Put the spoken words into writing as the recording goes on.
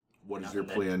What is your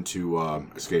plan to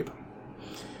escape?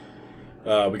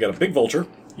 We got a big vulture.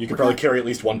 You can probably carry at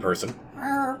least one person.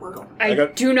 I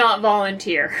do not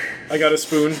volunteer. I got a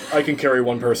spoon. I can carry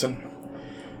one person.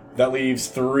 That leaves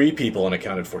 3 people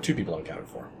unaccounted for. 2 people unaccounted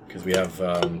for. Because we have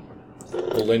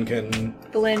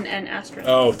Belin and Asterisk.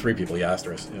 Oh, 3 people. Yeah,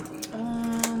 Asterisk. Yep.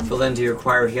 Belin, do you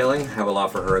require healing? I will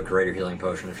offer her a greater healing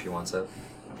potion if she wants it.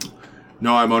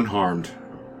 No, I'm unharmed.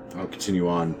 I'll continue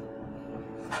on.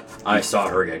 I saw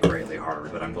her get greatly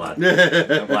harmed, but I'm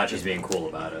glad she's being cool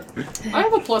about it. I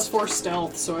have a +4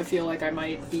 stealth, so I feel like I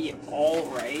might be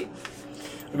alright.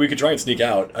 We could try and sneak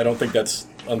out. I don't think that's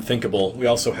unthinkable. We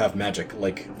also have magic.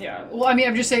 Yeah. Well, I mean,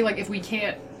 I'm just saying, if we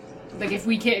can't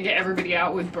get everybody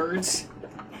out with birds,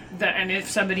 and if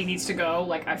somebody needs to go,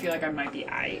 I feel like I might be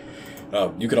aight.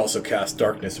 You could also cast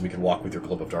darkness, and we could walk with your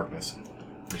cloak of darkness,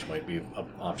 which might be an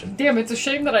option. Damn, it's a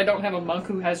shame that I don't have a monk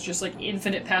who has just,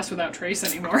 infinite pass without trace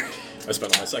anymore. I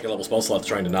spent all my 2nd level spell slots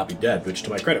trying to not be dead, which, to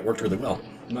my credit, worked really well.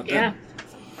 I'm not dead.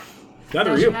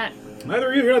 Neither are you. Neither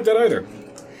are you. You're not dead either.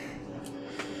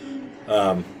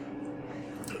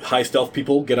 High stealth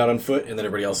people get out on foot, and then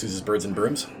everybody else uses birds and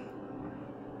brooms.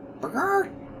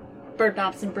 Bird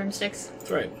knobs and broomsticks.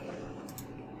 That's right.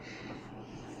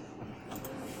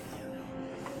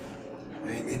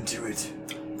 I'm into it.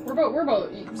 We're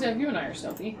both. Zev, you and I are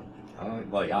stealthy.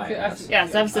 Well, yeah, I am. Yeah,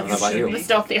 Zev's the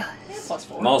stealthy. Yeah,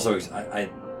 +4. I'm also, I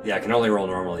can only roll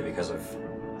normally because of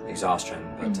exhaustion,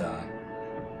 but,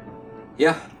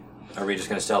 yeah. Are we just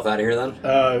going to stealth out of here,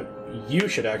 then? You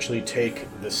should actually take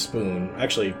the spoon.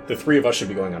 Actually, the 3 of us should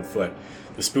be going on foot.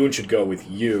 The spoon should go with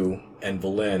you, and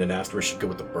Valin and Asterisk should go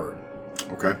with the bird.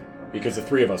 Okay. Because the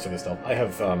 3 of us are the stealth. I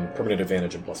have permanent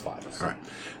advantage and +5. All right.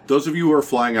 Those of you who are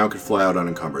flying out could fly out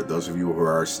unencumbered. Those of you who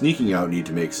are sneaking out need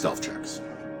to make stealth checks.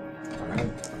 All right.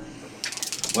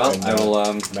 Well, And, I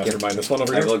will mastermind this one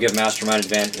over here. I will give mastermind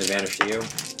advantage to you.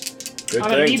 Good I'm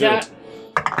gonna need that.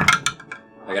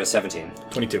 I got a 17.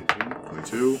 22.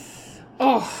 22.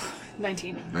 Oh,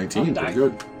 19. 19. Pretty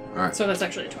good. All right. So that's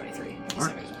actually a 23. All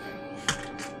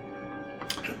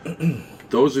right.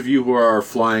 Those of you who are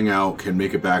flying out can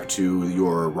make it back to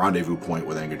your rendezvous point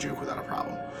with Angajuk without a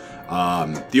problem.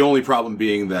 The only problem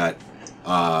being that,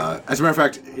 as a matter of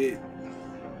fact,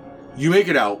 you make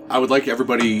it out. I would like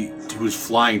everybody who's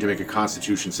flying to make a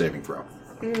Constitution saving throw.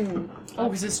 Oh,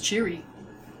 because it's cheery.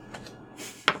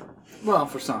 Well,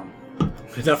 for some.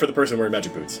 It's not for the person wearing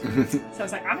magic boots. So I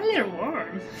was like, I'm a little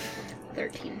warm.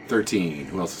 13. 13.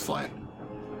 Who else is flying?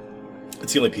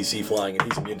 It's the only PC flying,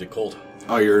 and he's immune to cold.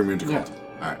 Oh, you're immune to cold. Yeah.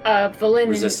 All right. Valin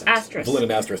Resistance. and Asterisk. Valin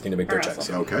and Asterisk need to make their Or checks.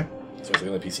 also. Okay. So it's the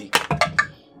only PC.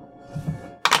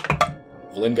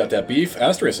 Valin got that beef.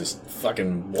 Asterisk is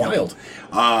fucking wild.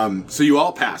 So you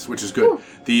all pass, which is good. Ooh.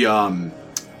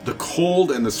 The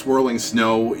cold and the swirling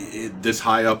snow this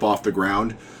high up off the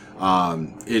ground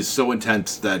is so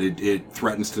intense that it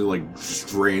threatens to just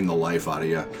drain the life out of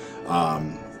you.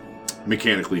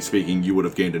 Mechanically speaking, you would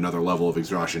have gained another level of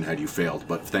exhaustion had you failed,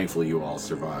 but thankfully you all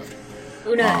survived.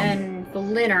 Una and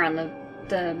Valin are on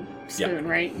the spoon,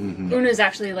 right? Mm-hmm. Una's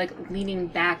actually leaning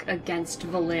back against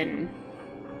Valin.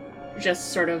 Just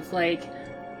sort of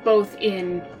both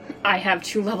in I have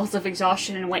 2 levels of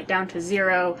exhaustion and went down to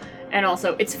 0, and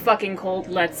also it's fucking cold,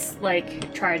 let's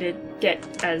try to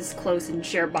get as close and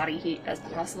share body heat as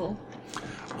possible.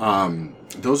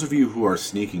 Those of you who are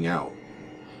sneaking out,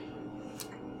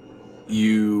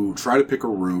 you try to pick a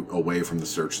route away from the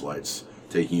searchlights,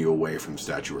 taking you away from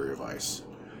Statuary of Ice.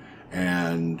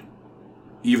 And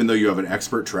even though you have an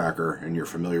expert tracker and you're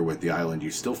familiar with the island, you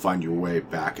still find your way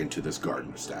back into this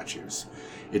garden of statues.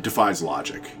 It defies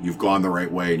logic. You've gone the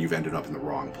right way and you've ended up in the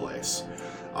wrong place.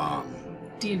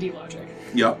 D&D logic.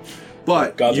 Yep.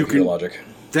 But God's you can logic.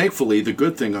 Thankfully, the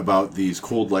good thing about these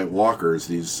cold light walkers,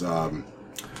 these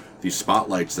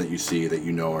spotlights that you see that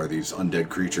you know are these undead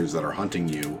creatures that are hunting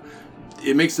you,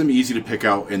 it makes them easy to pick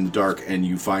out in the dark, and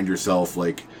you find yourself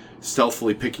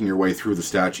stealthily picking your way through the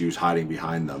statues, hiding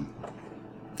behind them.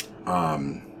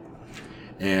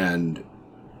 And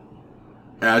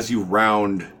as you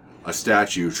round a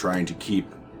statue, trying to keep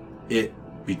it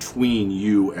between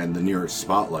you and the nearest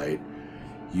spotlight,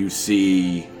 you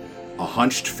see a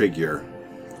hunched figure,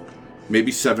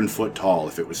 maybe 7 foot tall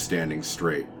if it was standing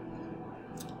straight,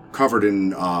 covered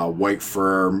in white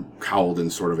fur, cowled in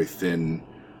sort of a thin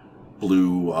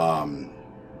blue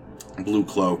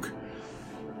cloak,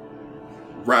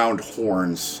 round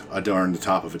horns adorn the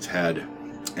top of its head.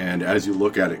 And as you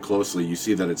look at it closely, you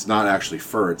see that it's not actually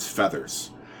fur, it's feathers.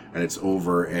 And it's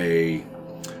over a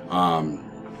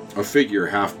figure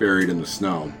half buried in the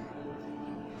snow.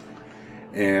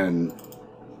 And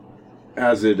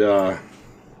as it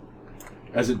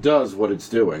As it does what it's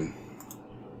doing,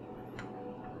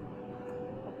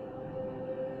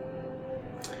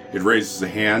 it raises a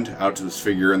hand out to this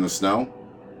figure in the snow.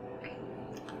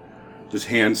 This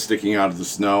hand sticking out of the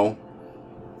snow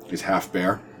is half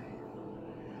bare.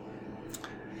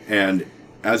 And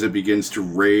as it begins to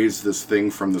raise this thing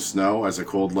from the snow as a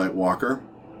cold light walker,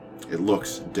 it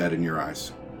looks dead in your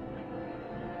eyes.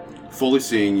 Fully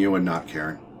seeing you and not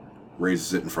caring,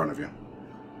 raises it in front of you,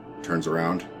 turns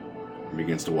around, and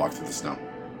begins to walk through the snow.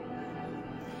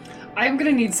 I'm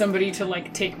gonna need somebody to,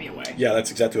 like, take me away. Yeah,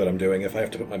 that's exactly what I'm doing. If I have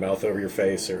to put my mouth over your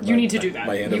face or You need to do that.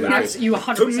 my hand You over your face. You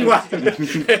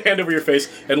 100% hand over your face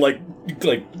and like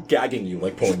gagging you,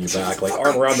 like pulling you back, like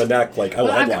arm around the neck, like I will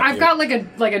headlock I've you. got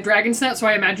like a dragon snout, so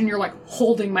I imagine you're like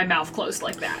holding my mouth closed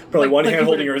like that. Probably like, one like hand you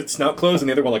holding would- your snout closed and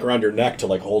the other one like around your neck to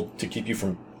like hold to keep you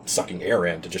from sucking air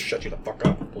in, to just shut you the fuck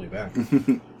up and pull you back.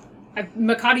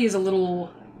 Makati is a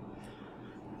little.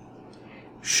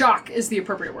 Shock is the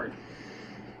appropriate word.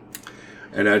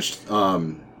 And as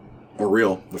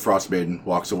Auril, the Frostmaiden,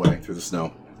 walks away through the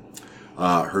snow,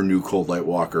 her new cold light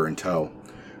walker in tow,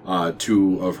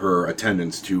 two of her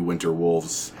attendants, two winter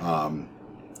wolves,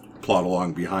 plod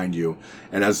along behind you.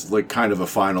 And as like kind of a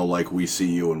final, like, we see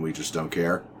you and we just don't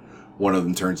care, one of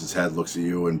them turns his head, looks at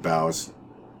you, and bows,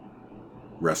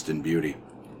 "Rest in beauty,"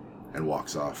 and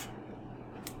walks off.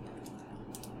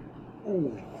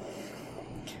 Ooh.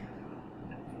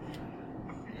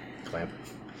 Clamp.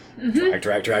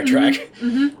 Drag.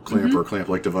 Clamp or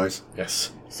clamp-like device.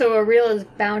 Yes. So Auril is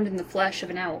bound in the flesh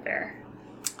of an owlbear.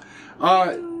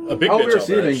 A big Owlbear bitch out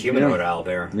seating. there. Humanoid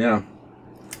owlbear. Yeah.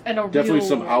 And a Definitely real...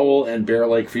 some owl and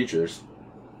bear-like features.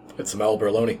 It's some Al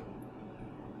Berloni.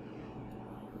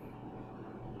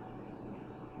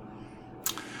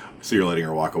 So you're letting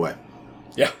her walk away.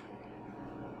 Yeah.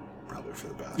 Probably for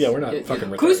the best. Yeah, we're not Yeah, fucking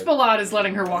retarded. Kuzbalad is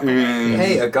letting her walk away.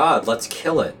 Hey, a god, let's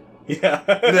kill it. Yeah.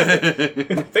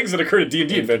 Things that occur to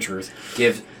D&D adventurers.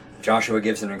 Joshua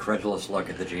gives an incredulous look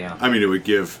at the GM. I mean, it would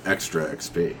give extra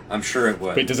XP. I'm sure it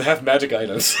would. Wait, does it have magic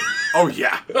items? Oh,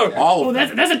 yeah. All Oh, of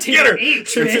them. that's a tier 8,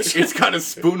 bitch. It's got a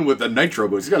spoon with a nitro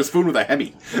boost. It's got a spoon with a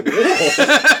Hemi.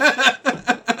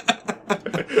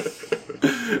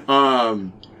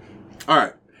 All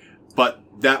right. But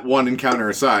that one encounter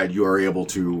aside, you are able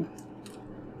to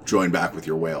join back with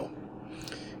your whale.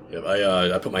 Yep,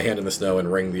 I put my hand in the snow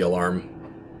and ring the alarm,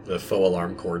 the faux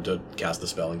alarm cord to cast the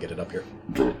spell and get it up here.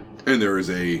 And there is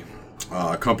a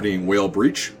accompanying whale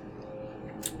breach.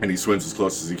 And he swims as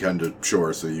close as he can to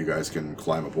shore so you guys can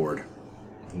climb aboard.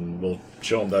 And we'll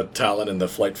show him the talon and the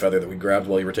flight feather that we grabbed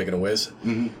while you were taking a whiz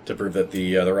to prove that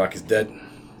the rock is dead.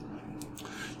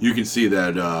 You can see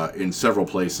that in several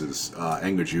places,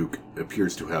 Engajuk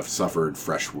appears to have suffered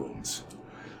fresh wounds.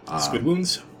 Squid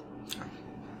wounds?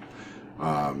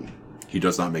 He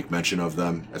does not make mention of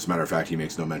them. As a matter of fact, he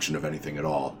makes no mention of anything at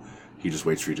all. He just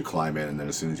waits for you to climb in, and then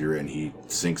as soon as you're in, he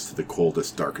sinks to the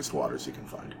coldest, darkest waters he can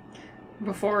find.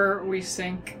 Before we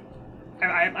sink,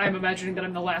 I'm imagining that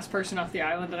I'm the last person off the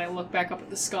island, and I look back up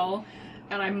at the skull,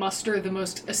 and I muster the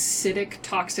most acidic,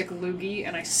 toxic loogie,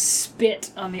 and I spit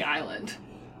on the island.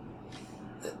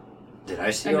 Did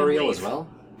I see And then Auril leave. as well?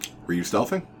 Were you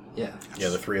stealthing? Yeah. Yeah,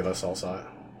 the three of us all saw it.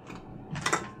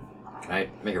 Can I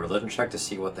make a religion check to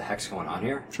see what the heck's going on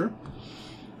here? Sure.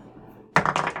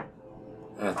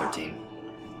 13.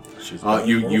 She's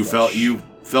You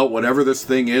felt whatever this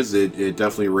thing is. It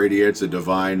definitely radiates a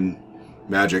divine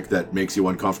magic that makes you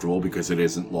uncomfortable because it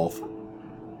isn't Lolth.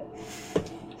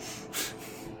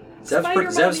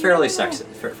 Zev's fairly sexy,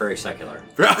 very secular.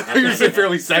 You're saying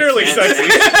fairly sexy. fairly sexy.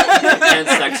 And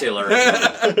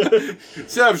sexier.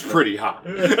 Zev's pretty hot.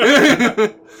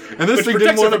 And this thing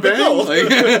didn't want to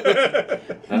bang.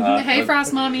 Hey,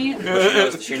 Frost Mommy.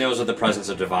 She knows what the presence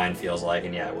of divine feels like,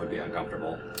 and yeah, it would be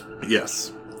uncomfortable.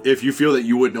 Yes. If you feel that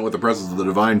you would know what the presence of the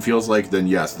divine feels like, then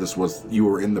yes, you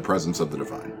were in the presence of the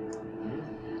divine.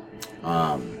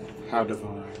 How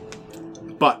divine.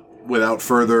 But without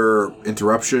further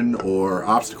interruption or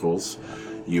obstacles,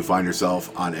 you find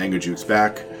yourself on Engajuk's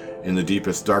back in the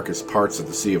deepest, darkest parts of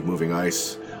the Sea of Moving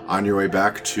Ice, on your way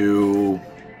back to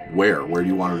where? Where do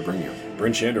you want her to bring you?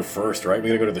 Bryn Shander first, right? We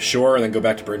gotta go to the shore and then go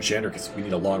back to Bryn Shander because we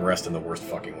need a long rest in the worst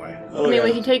fucking way. I mean,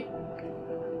 we can take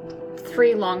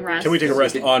 3 long rests. Can we take a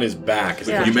rest on his back? Is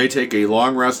it- Yeah. You may take a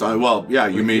long rest on... Well, yeah,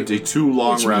 you may take 2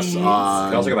 long rests We can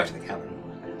also go on... back to the cabin.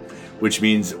 Which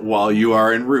means while you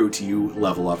are en route, you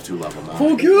level up to level 9.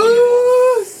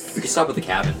 Focus! We can stop at the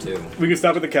cabin, too. We can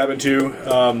stop at the cabin too.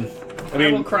 I I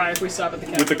mean, will cry if we stop at the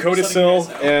cabin. with the Just letting you codicil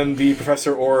guys know. and the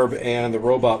Professor Orb and the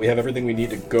robot, we have everything we need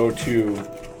to go to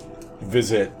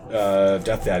visit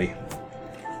Death Daddy.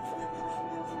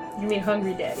 You mean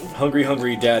hungry daddy?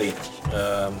 Hungry daddy.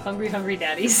 Hungry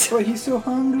daddies. But he's so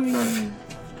hungry.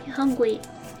 Hungry.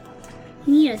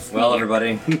 Yes. Well,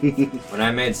 everybody, when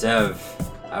I made Zev,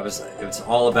 it was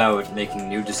all about making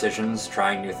new decisions,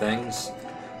 trying new things.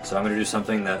 So I'm going to do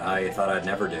something that I thought I'd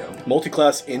never do.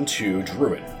 Multiclass into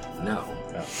Druid. No.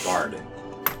 Bard.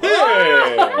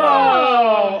 Hey!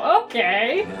 Oh,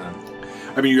 okay. Yeah,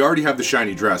 I mean, you already have the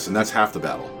shiny dress, and that's half the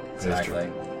battle.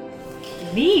 exactly.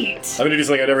 Neat. I'm gonna do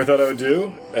something I never thought I would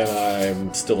do, and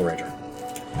I'm still a ranger.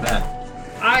 Yeah.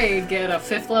 I get a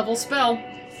 5th level spell.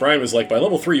 Brian was like, by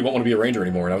level 3, you won't want to be a ranger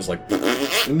anymore, and I was like,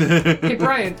 Hey,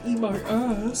 Brian, eat my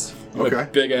ass. Okay.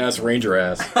 big ass ranger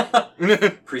ass.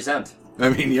 Present. I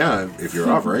mean, yeah, if you're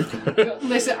off, right?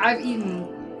 Listen, I've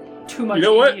eaten too much You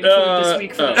know what? Indian food this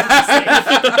week for that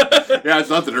to be safe. Yeah, it's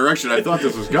not the direction I thought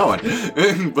this was going.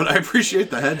 But I appreciate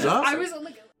the heads up. I was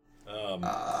like...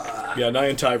 Yeah,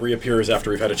 Nyantai reappears after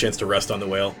we've had a chance to rest on the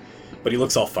whale, but he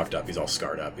looks all fucked up. He's all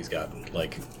scarred up. He's got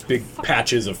like big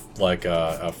patches of like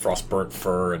frostburnt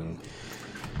fur, and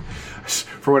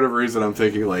For whatever reason, I'm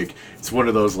thinking like it's one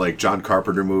of those like John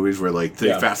Carpenter movies where like they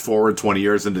Yeah. fast forward 20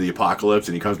 years into the apocalypse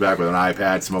and he comes back with an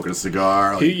iPad, smoking a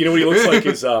cigar. Like, you know what he looks like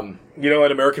is you know,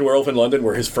 an American Werewolf in London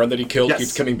where his friend that he killed Yes.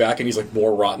 keeps coming back and he's like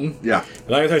more rotten. yeah.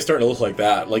 Nyantai's starting to look like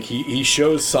that. Like he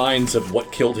shows signs of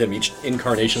what killed him each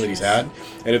incarnation that he's had,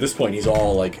 and at this point he's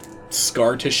all like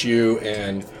scar tissue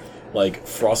and like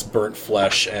frostburnt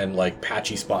flesh and like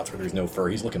patchy spots where there's no fur.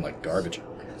 He's looking like garbage.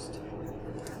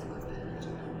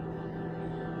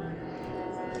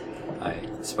 I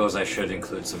suppose I should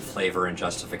include some flavor and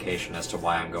justification as to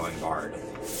why I'm going Bard.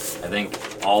 I think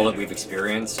all that we've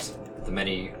experienced, the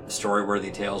many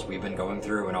story-worthy tales we've been going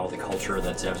through, and all the culture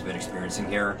that Zev's been experiencing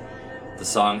here, the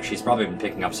song, she's probably been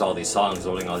picking up all these songs,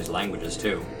 learning all these languages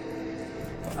too.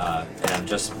 And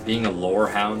just being a lore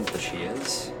hound that she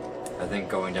is, I think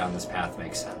going down this path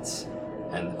makes sense.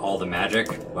 And all the magic,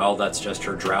 well, that's just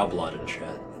her drow blood and shit.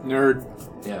 Nerd.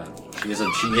 Yeah, she is a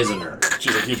nerd.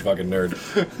 She's a huge fucking nerd.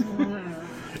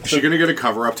 Is she going to get a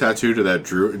cover-up tattoo to that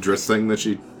dress thing that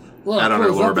she had on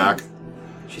her lower back?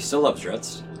 She still loves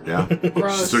Dritz. Yeah.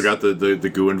 She's still got the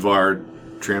Guinvar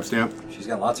tramp stamp. She's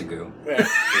got lots of goo. Yeah.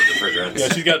 For Dritz. Yeah,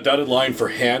 she's got dotted line for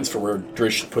hands for where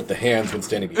Drish should put the hands when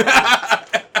standing behind.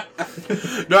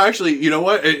 No, actually, you know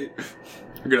what?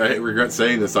 I'm gonna regret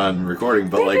saying this on recording,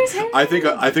 but like, I think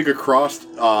a crossed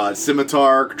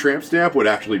scimitar tramp stamp would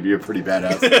actually be a pretty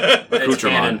badass It's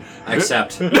canon. accoutrement. I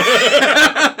accept.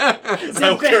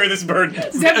 I'll carry this burden.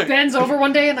 Zeb bends over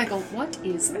one day and I go, what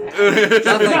is that?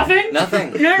 Nothing?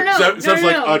 Nothing. No. Sounds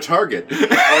like a target. Or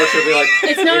it should be like,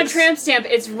 It's not a tramp stamp.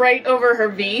 It's right over her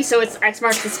V, so it's X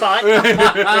marks the spot.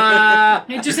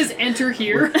 It just says enter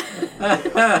here.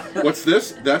 What's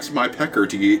this? That's my pecker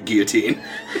guillotine.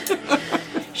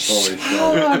 holy shit.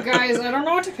 Oh, guys, I don't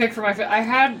know what to pick for my I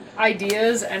had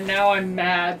ideas and now I'm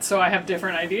mad, so I have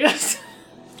different ideas.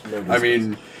 I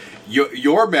mean,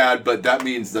 you're mad, but that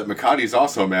means that Makati's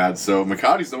also mad, so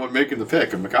Makati's the one making the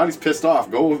pick. If Makati's pissed off,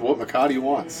 go with what Makati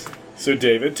wants. So,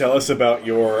 David, tell us about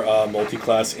your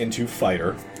multi-class into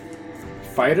fighter.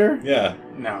 Fighter? Yeah,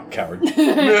 No. coward.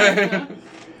 I'm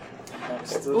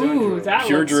still doing Ooh, druid. that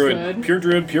Pure looks druid, good. pure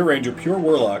druid, pure ranger, pure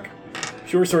warlock,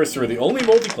 pure sorcerer. The only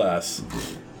multi-class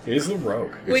is the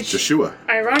rogue. It's Which- Joshua.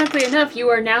 Ironically enough, you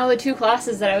are now the two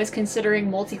classes that I was considering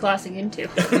multi-classing into.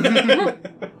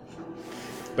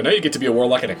 But now you get to be a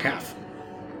warlock and a half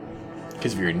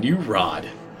because of your new rod.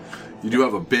 You do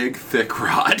have a big, thick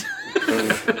rod.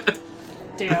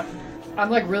 Damn. I'm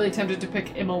like really tempted to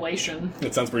pick immolation.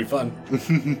 That sounds pretty fun.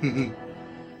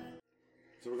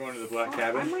 So we're going to the Black I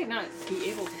Cabin? might not be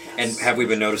able to cast. And have we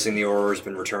been noticing the Aurora's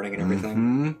been returning and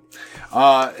everything?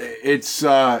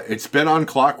 It's been on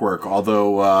clockwork,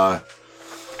 although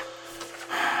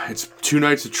it's 2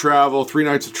 nights of travel, 3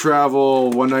 nights of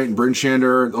travel, 1 night in Bryn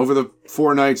Shander. Over the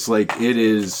 4 nights, like, it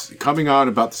is coming on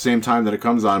about the same time that it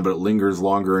comes on, but it lingers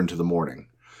longer into the morning.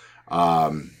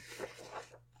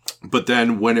 But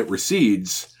then when it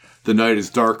recedes, the night is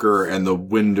darker and the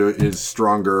wind is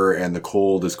stronger and the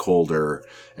cold is colder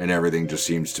and everything just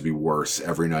seems to be worse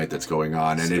every night that's going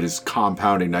on. And it is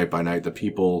compounding night by night. The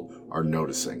people are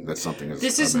noticing that something is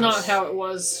This is amiss. not how it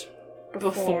was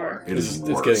before. It is It's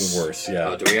worse. getting worse, yeah.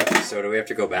 Oh, do we have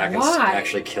to go back and Why?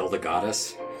 actually kill the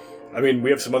goddess? I mean,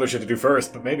 we have some other shit to do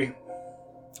first, but maybe.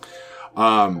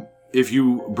 If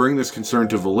you bring this concern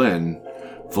to Valin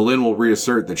will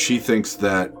reassert that she thinks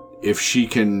that if she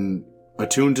can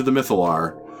attune to the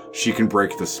Mythalar, she can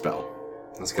break the spell.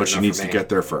 That's good But she enough needs for to me. get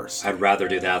there first. I'd rather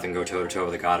do that than go toe to toe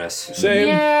with the goddess. Same.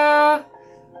 Yeah.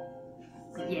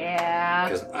 Yeah.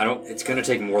 Because it's going to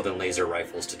take more than laser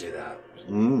rifles to do that.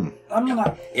 Mm. I'm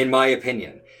gonna. In my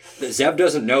opinion. Zeb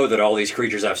doesn't know that all these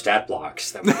creatures have stat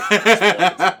blocks.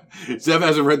 Zev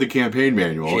hasn't read the campaign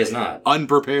manual. She has not.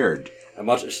 Unprepared. And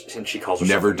much since she calls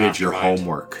herself Never a did your mastermind.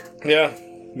 homework. Yeah.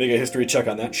 Make a history check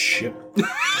on that shit.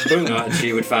 Boom. And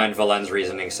she would find Valen's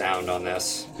reasoning sound on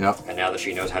this. Yep. And now that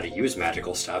she knows how to use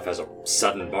magical stuff as a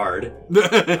sudden bard,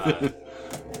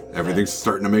 Everything's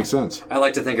starting to make sense. I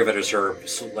like to think of it as her,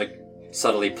 like,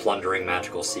 subtly plundering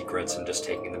magical secrets and just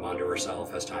taking them onto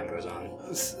herself as time goes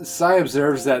on. Sai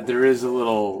observes that there is a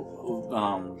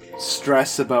little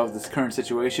stress about this current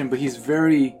situation, but he's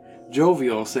very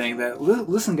jovial, saying that,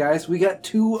 listen, guys, we got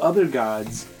 2 other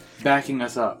gods backing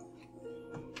us up.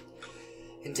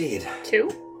 Indeed. 2?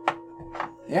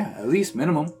 Yeah, at least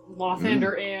minimum.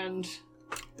 Lothander and...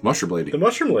 Mushroom Lady. The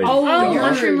Mushroom Lady. Oh, you're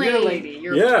Mushroom your Lady.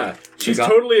 You're Yeah. She's god-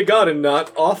 totally a god and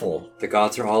not awful. The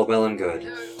gods are all well and good.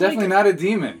 Definitely not a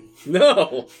demon.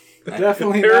 No.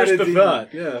 Definitely not Perish a the demon.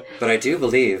 thought, yeah. But I do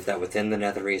believe that within the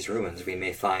Netherese ruins we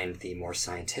may find the more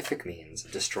scientific means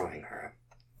of destroying her.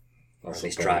 Or at Also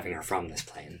least very- driving her from this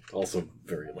plane. Also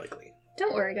very likely.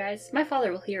 Don't worry, guys. My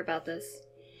father will hear about this.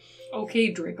 Okay,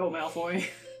 Draco Malfoy.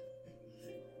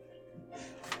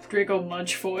 Draco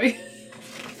Munchfoy.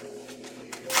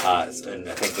 And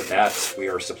I think with that, we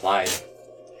are supplied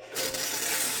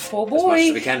Oh as much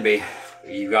as we boy. can be.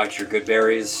 You got your good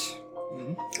berries.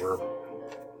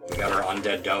 We got our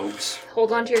undead dogs.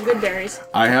 Hold on to your good berries.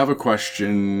 I have a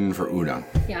question for Una.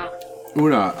 Yeah.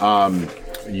 Una,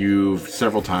 you've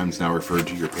several times now referred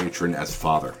to your patron as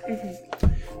father.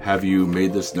 Have you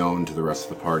made this known to the rest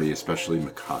of the party, especially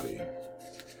Makati?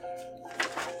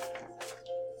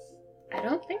 I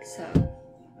don't think so.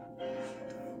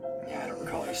 Yeah, I don't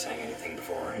recall you saying anything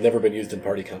before. Never been used in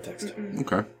party context.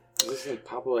 Okay. Is this like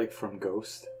Papa, like from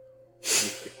Ghost?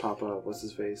 Like Papa, what's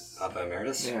his face? Papa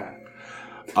Emeritus? Yeah.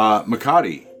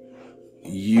 Makati,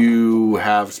 you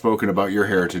have spoken about your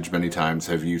heritage many times.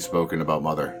 Have you spoken about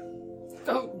Mother?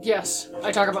 Oh, yes.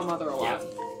 I talk about Mother a lot.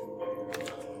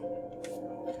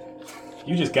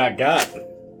 You just got.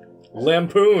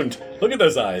 Lampooned. Look at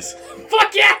those eyes.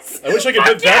 Fuck yes! I wish I could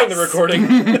put that in the recording.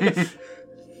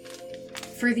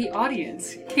 For the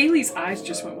audience, Kaylee's eyes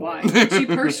just went wide. She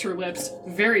pursed her lips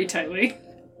very tightly.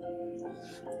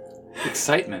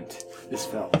 Excitement is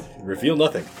felt. Reveal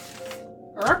nothing.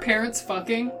 Are our parents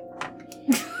fucking?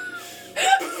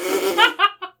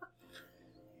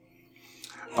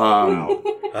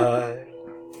 I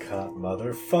caught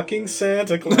motherfucking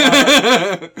Santa Claus.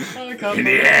 I got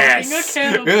Yes!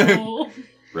 fucking a cannibal.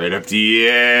 Right up to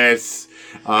yes.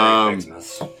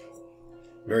 Xmas.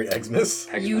 Merry Xmas.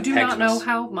 You do not know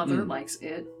how Mother likes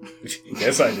it.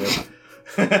 Yes, I do.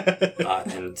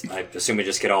 And I assume we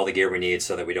just get all the gear we need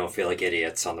so that we don't feel like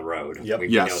idiots on the road. Yep. We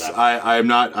know Yes, that. I am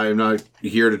not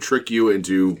here to trick you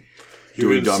into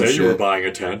doing dumb shit. buying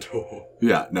a tent.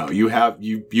 Yeah, no, you have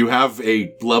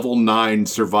a level 9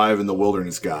 survive in the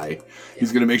wilderness guy.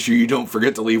 He's gonna make sure you don't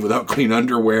forget to leave without clean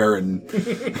underwear and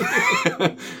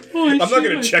I'm not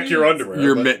going to check your underwear.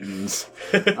 your but mittens.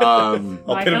 I'll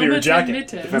pin him to your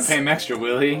jacket. If I pay him extra,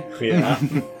 will he? Yeah.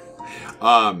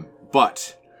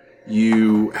 But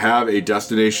you have a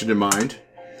destination in mind.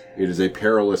 It is a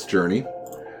perilous journey,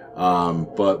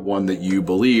 but one that you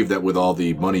believe that with all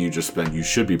the money you just spent, you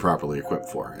should be properly equipped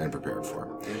for and prepared for.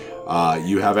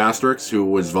 You have Asterix, who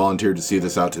was volunteered to see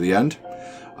this out to the end.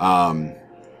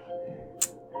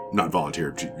 Not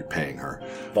volunteered, you're paying her.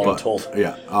 Voluntold. But,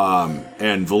 yeah.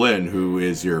 And Valin, who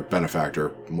is your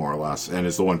benefactor, more or less, and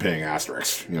is the one paying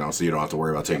Asterix, so you don't have to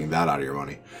worry about taking that out of your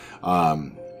money.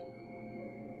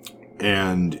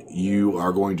 And you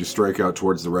are going to strike out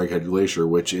towards the Raghead Glacier,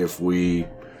 which, if we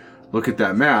look at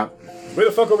that map, Way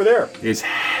the fuck over there. is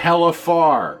hella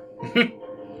far.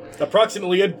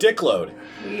 Approximately a dickload.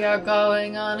 We are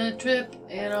going on a trip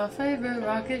in our favorite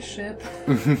rocket ship.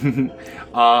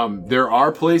 There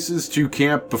are places to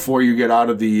camp before you get out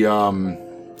of the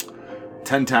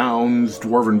 10 Towns,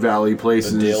 Dwarven Valley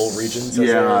places. The Dale regions, as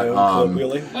they're known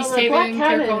colloquially. East the Black Haven,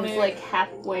 Cabin Kirkconnell. is like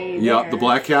halfway Yeah, there. the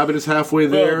Black Cabin is halfway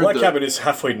there. Well, Black The- Cabin is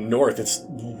halfway north. It's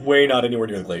way not anywhere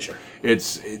near the glacier.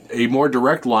 It's a more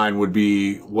direct line would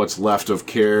be what's left of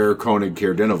Caer Koenig,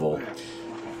 Caer Dineval.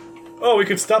 Oh, we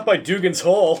could stop by Dugan's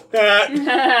Hole.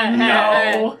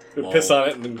 No. Piss on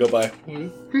it and then go by.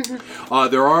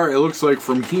 It looks like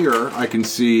from here, I can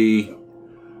see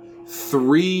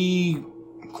 3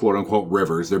 quote-unquote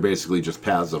rivers. They're basically just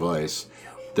paths of ice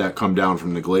that come down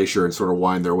from the glacier and sort of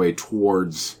wind their way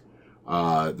towards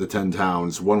the 10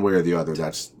 Towns. One way or the other,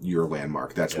 that's your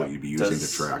landmark. That's what you'd be using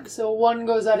to track. So one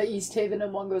goes out of East Haven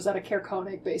and one goes out of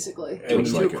Kirkconnell, basically. Do we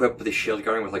Looks need like to it. equip the shield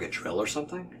guarding with like a drill or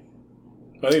something?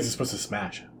 I think it's supposed to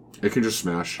smash. It can just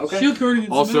smash. Okay. Shield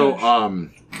Guardian Also, smash.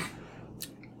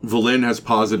 Valin has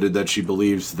posited that she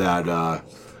believes that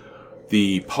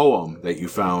the poem that you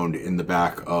found in the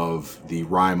back of the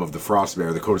Rime of the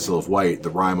Frostmaiden, the Codicil of White, the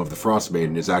Rime of the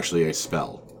Frostmaiden, is actually a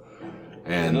spell.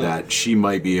 And that she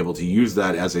might be able to use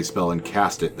that as a spell and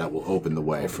cast it that will open the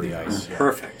way for you. Ice.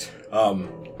 Perfect.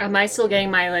 Am I still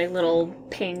getting my little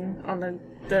ping on the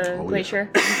glacier?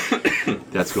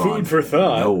 That's gone. Food for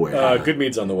thought. Nowhere.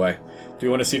 Goodmead's on the way. Do you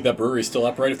want to see if that brewery's still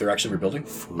upright, if they're actually rebuilding?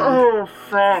 Oh,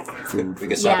 fuck. We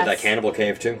can stop at that Yes. cannibal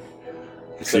cave too.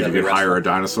 See if you can hire a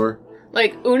dinosaur.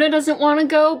 Like, Una doesn't want to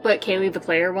go, but Kaylee the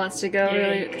player wants to go.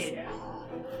 Really. Yeah.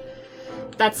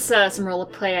 That's some role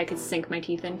play I could sink my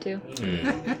teeth into.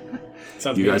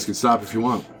 Sounds You good. guys can stop if you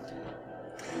want.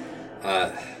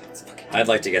 I'd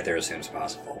like to get there as soon as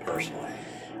possible, personally.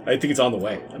 I think it's on the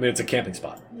way. I mean, it's a camping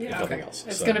spot, if Yeah. nothing else.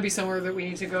 It's so, going to be somewhere that we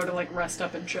need to go to, like, rest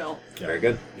up and chill. Very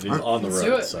good. It is on the Let's road,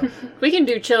 do it. so... We can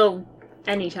do chill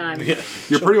anytime. Yeah.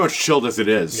 You're pretty much chilled as it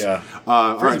is. Yeah.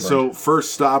 All right, burn. so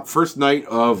first night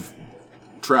of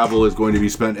travel is going to be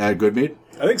spent at Goodmead.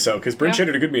 I think so, because Bryn Yeah.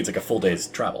 Shader to Goodmead's like a full day's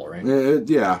travel, right?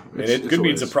 Yeah. And it's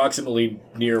Goodmead's always- approximately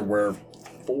near where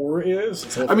 4 is.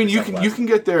 It's a little I mean, you southwest. can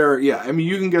get there. Yeah, I mean,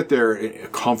 you can get there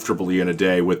comfortably in a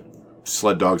day with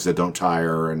sled dogs that don't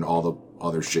tire and all the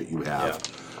other shit you have.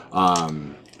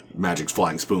 Magic's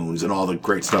flying spoons and all the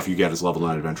great stuff you get as level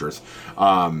 9 adventurers.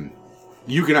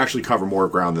 You can actually cover more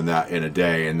ground than that in a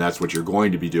day, and that's what you're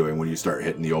going to be doing when you start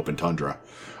hitting the open tundra.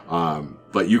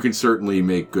 But you can certainly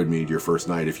make Goodmead your first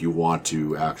night if you want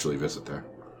to actually visit there.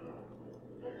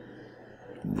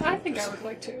 I think I would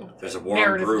like to. There's a warm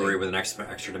Narratively. brewery with an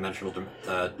extra dimensional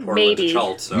portal Maybe. into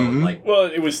Chult, so like, Well,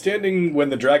 it was standing when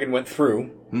the dragon went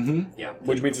through, yeah,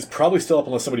 which means it's probably still up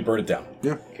unless somebody burned it down.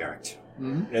 Yeah. correct.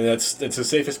 And it's the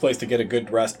safest place to get a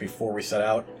good rest before we set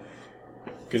out.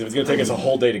 Because if it's going to take us a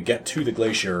whole day to get to the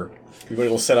glacier, we're going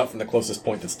to set out from the closest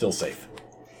point that's still safe.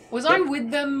 Was I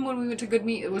with them when we went to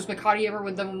Goodmead? Was Makati ever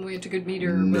with them when we went to Goodmead?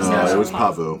 Or No, that it was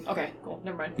Pavu? Pavu. Okay, cool.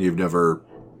 Never mind. You've never...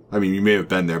 I mean, you may have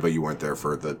been there, but you weren't there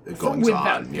for the goings with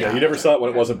on. them. Yeah, you never saw it when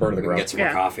it wasn't burned to We the can ground. get some more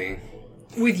Yeah. coffee.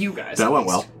 With you guys. That at went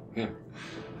least. well.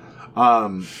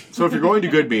 Yeah. So if you're going to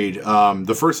Goodmead,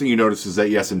 the first thing you notice is that,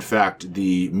 yes, in fact,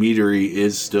 the meadery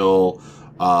is still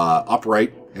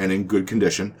upright and in good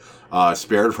condition,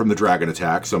 spared from the dragon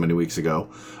attack so many weeks ago.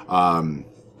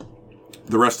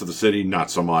 The rest of the city, not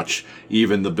so much.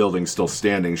 Even the buildings still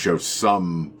standing show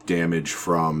some damage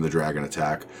from the dragon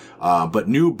attack. But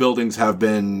new buildings have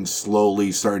been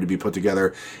slowly starting to be put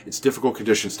together. It's difficult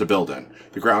conditions to build in.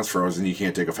 The ground's frozen, you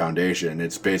can't dig a foundation.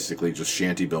 It's basically just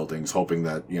shanty buildings, hoping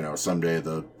that, someday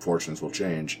the fortunes will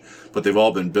change. But they've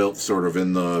all been built sort of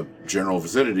in the general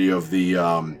vicinity of the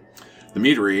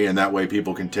meadery, and that way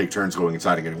people can take turns going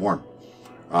inside and getting warm.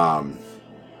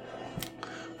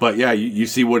 But yeah, you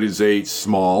see what is a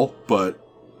small, but,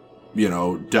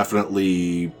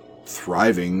 definitely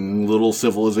thriving little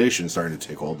civilization starting to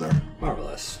take hold there.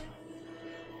 Marvelous.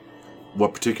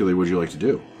 What particularly would you like to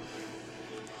do?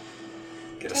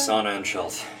 Get a sauna in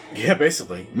Chult. Yeah,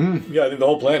 basically. Yeah, I think the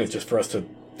whole plan is just for us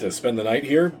to spend the night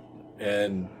here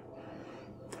and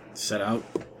set out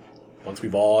once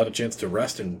we've all had a chance to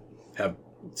rest and have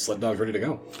sled dogs ready to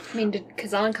go. I mean, did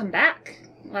Kazan come back?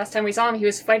 Last time we saw him, he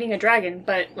was fighting a dragon,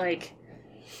 but, Did he-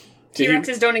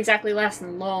 T-Rexes don't exactly last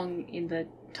long in the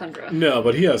tundra. No,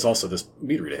 but he has also this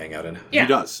meadery to hang out in. Yeah. He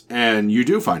does, and you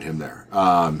do find him there.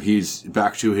 He's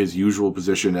back to his usual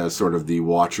position as sort of the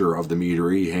watcher of the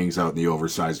meadery. He hangs out in the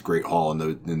oversized great hall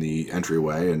in the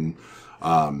entryway, and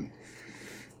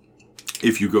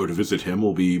if you go to visit him,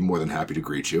 we'll be more than happy to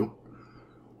greet you.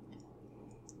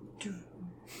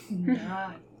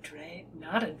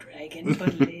 Not a dragon,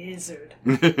 but lizard. I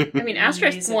mean,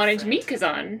 Asterix Amazing wanted to friend. meet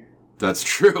Kazan. That's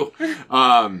true.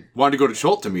 Wanted to go to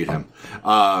Chult to meet him.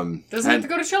 Doesn't have to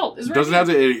go to Chult. Is Doesn't have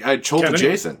to. Chult Kevin?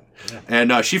 adjacent,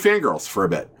 and she fangirls for a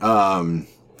bit, and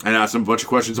asked him a bunch of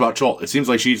questions about Chult. It seems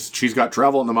like she's got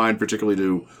travel in the mind, particularly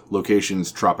to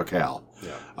locations tropical.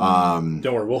 Don't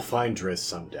worry, we'll find Driz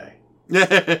someday.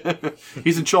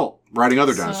 He's in Chult, riding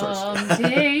other dinosaurs.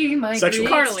 Someday my Sexual.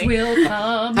 grapes Carly. will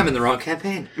come. I'm in the wrong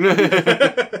campaign.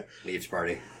 Leaves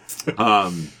party.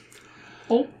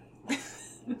 Oh,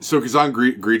 So Kazan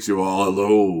greets you all.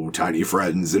 Hello, tiny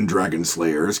friends and dragon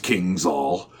slayers, kings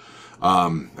all,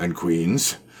 and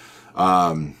queens.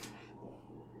 And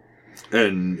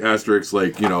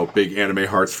Asterix, big anime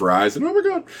hearts for eyes, and oh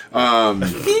my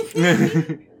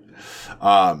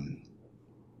god.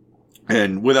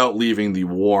 And without leaving the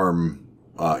warm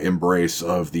embrace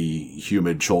of the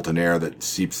humid Cholton air that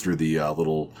seeps through the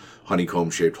little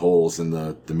honeycomb-shaped holes in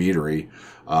the meadery,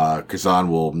 Kazan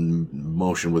will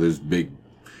motion with his big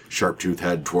sharp-toothed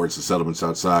head towards the settlements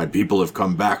outside. People have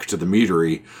come back to the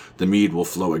meadery. The mead will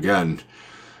flow again.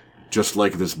 Just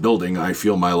like this building, I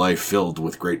feel my life filled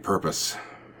with great purpose.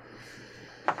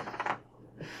 It's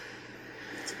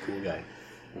a cool guy.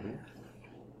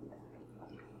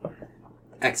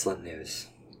 Excellent news.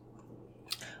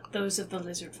 Those of the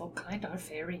lizard folk kind are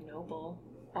very noble.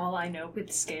 All I know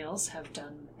with scales have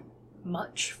done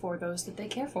much for those that they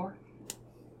care for.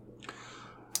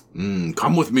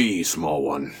 Come with me, small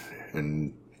one.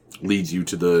 And leads you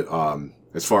to the,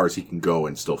 as far as he can go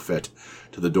and still fit,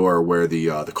 to the door where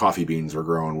the coffee beans were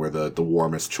growing, where the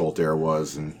warmest Cholt air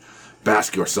was, and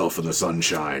bask yourself in the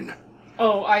sunshine.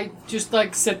 Oh, I just,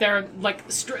 like, sit there, like,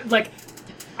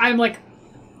 I'm, like,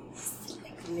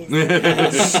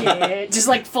 shit. Just,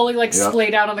 like, fully, like,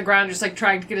 splayed out on the ground, just, like,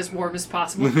 trying to get as warm as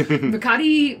possible.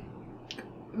 Makati...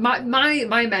 My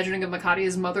imagining of Makati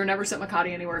is mother never sent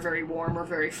Makati anywhere very warm or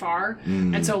very far.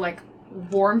 And so, like,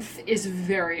 warmth is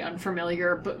very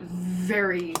unfamiliar, but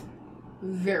very,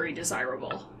 very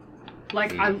desirable.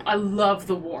 Like, I love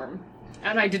the warm.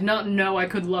 And I did not know I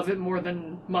could love it more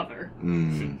than mother.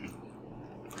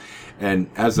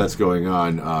 And as that's going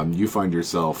on, you find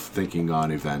yourself thinking on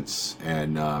events,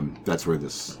 and that's where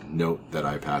this note that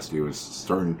I passed you is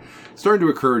starting to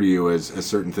occur to you as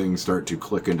certain things start to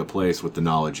click into place with the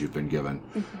knowledge you've been given.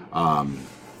 A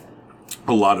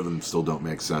lot of them still don't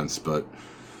make sense, but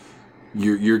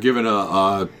you're given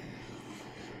a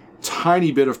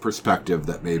tiny bit of perspective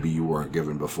that maybe you weren't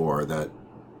given before, that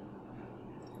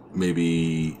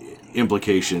maybe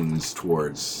implications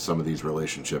towards some of these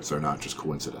relationships are not just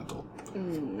coincidental.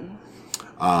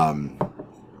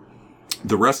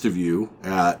 The rest of you,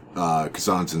 at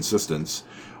Kazan's insistence,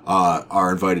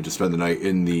 are invited to spend the night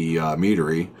in the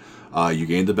meadery. You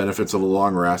gain the benefits of a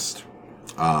long rest.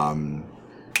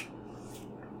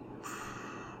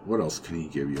 What else can he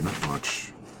give you? Not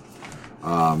much.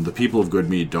 The people of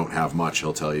Goodmead don't have much,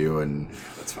 he'll tell you, and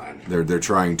That's fine. they're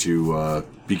trying to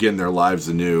begin their lives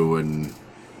anew, and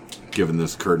given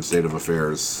this current state of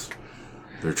affairs,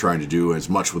 they're trying to do as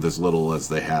much with as little as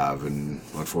they have, and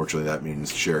unfortunately that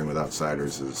means sharing with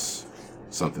outsiders is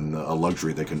a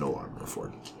luxury they can no longer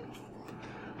afford.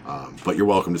 But you're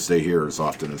welcome to stay here as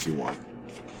often as you want.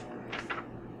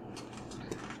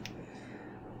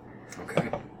 Okay.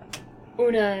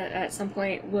 Una, at some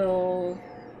point, will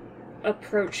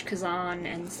approach Kazan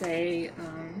and say,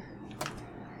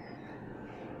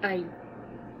 I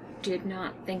did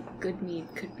not think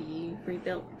Goodmead could be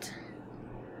rebuilt.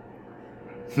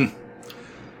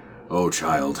 Oh,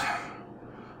 child.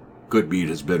 Goodmead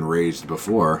has been raised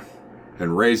before,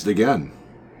 and raised again.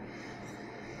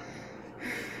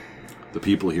 The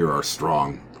people here are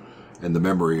strong, and the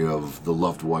memory of the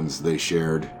loved ones they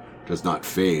shared does not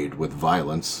fade with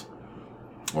violence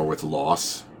or with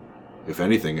loss. If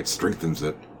anything, it strengthens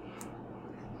it.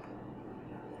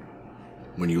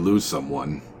 When you lose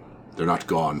someone, they're not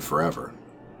gone forever.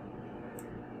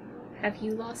 Have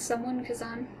you lost someone,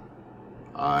 Kazan?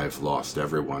 I've lost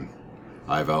everyone.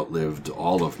 I've outlived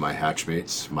all of my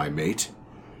hatchmates, my mate.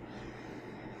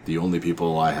 The only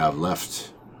people I have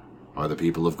left are the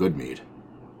people of Goodmead.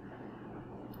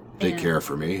 They care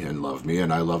for me and love me,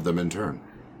 and I love them in turn.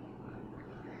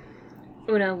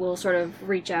 Una will sort of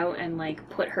reach out and, like,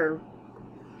 put her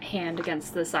hand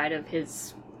against the side of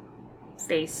his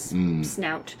face,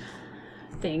 snout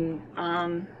thing,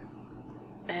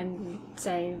 and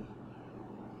say,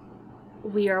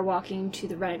 we are walking to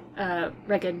the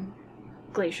Reged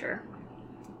Glacier.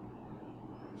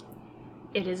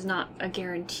 It is not a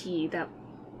guarantee that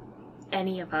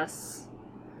any of us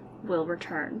will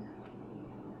return.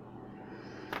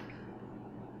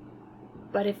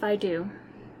 But if I do,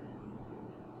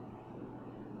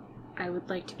 I would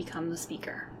like to become the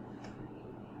speaker.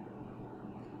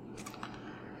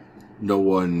 No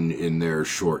one in their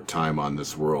short time on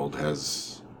this world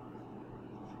has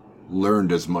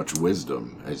learned as much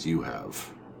wisdom as you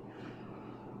have,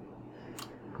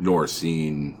 nor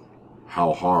seen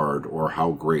how hard or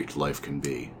how great life can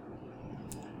be.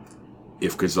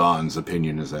 If Kazan's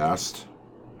opinion is asked,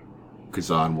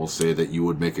 Kazan will say that you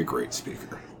would make a great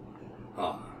speaker.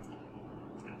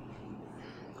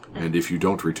 And if you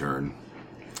don't return,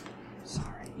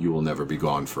 you will never be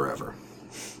gone forever.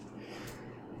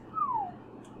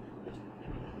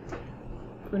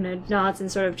 Una nods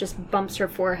and sort of just bumps her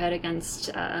forehead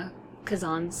against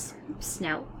Kazan's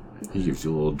snout. He gives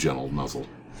you a little gentle nuzzle.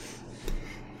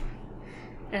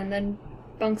 And then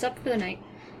bunks up for the night.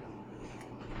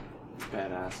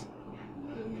 Badass.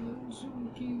 so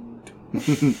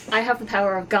cute. I have the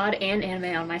power of God and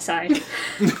anime on my side. I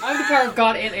have the power of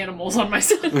God and animals on my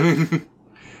side.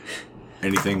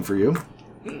 Anything for you?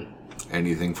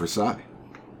 Anything for Sai?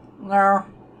 No.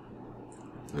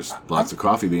 There's lots of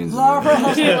coffee beans in No,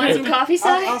 there. Do you want some coffee, Si?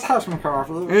 I'll have some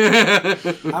coffee.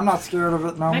 I'm not scared of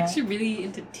it no more. Max, you really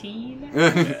into tea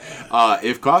now?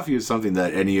 If coffee is something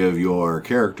that any of your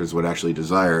characters would actually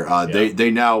desire, Yeah.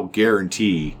 they now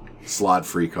guarantee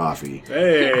slot-free coffee.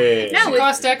 Hey. No, Does it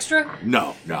cost extra?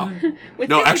 No. With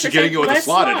No, actually 50% getting it with a less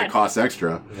slot in it costs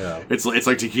extra. Yeah. It's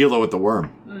like tequila with the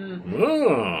worm.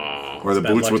 Oh. Or the It's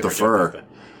bad boots luck with to the reject fur. that.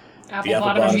 Apple apple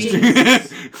bottom bottom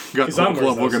jeans. Got His the whole arm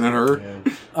club wears looking at her.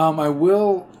 those. Yeah. I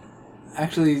will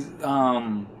actually,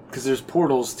 because there's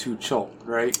portals to Chult,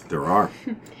 right? There are.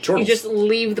 You Chortles. just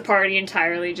leave the party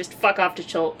entirely. Just fuck off to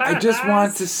Chult. I just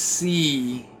want to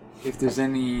see if there's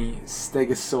any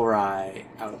Stegosauri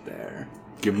out there.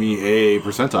 Give me a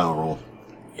percentile roll.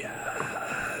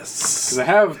 Because I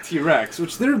have T-Rex,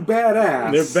 which they're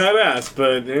badass. They're badass,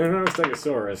 but they're no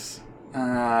Stegosaurus.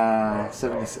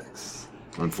 76.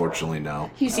 Unfortunately, no.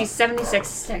 You see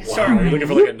 76 Wow, Sorry. you're looking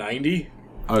for like a 90?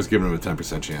 I was giving him a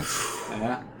 10% chance.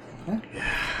 Yeah.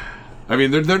 I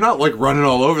mean, they're not like running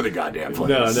all over the goddamn place.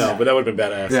 No, but that would have been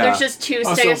badass. Yeah. There's just two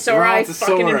Oh, so Stegosauri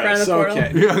fucking in front of the portal.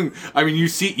 Okay. Yeah, I mean, you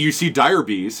see dire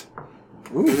bees.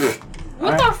 Ooh.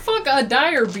 What the fuck, a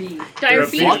dire bee? Dire They're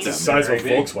feet. Fuck the them. size of a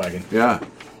Very big. Volkswagen. Yeah.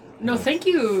 No, thank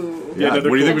you. Yeah. no, What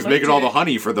they're do you think cool. was making all the Legit.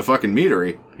 honey for the fucking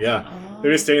meadery? Yeah.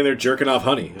 They're just standing there jerking off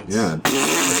honey. Yeah.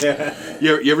 Yeah.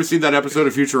 You ever seen that episode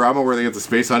of Futurama where they get the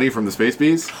space honey from the space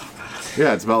bees?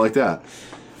 Yeah, it's about like that.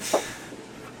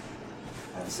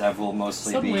 Zev will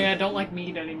mostly Suddenly I be don't like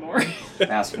meat anymore.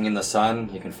 basking in the sun.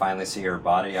 You can finally see her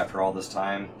body after all this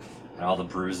time, and all the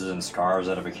bruises and scars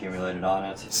that have accumulated on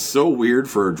it. So weird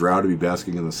for a drow to be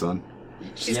basking in the sun.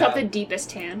 She's Yeah. got the deepest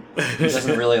tan. She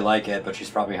doesn't really like it, but she's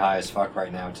probably high as fuck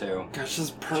right now too. Gosh,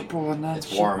 it's purple and that's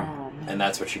It's warm, Oh, man. and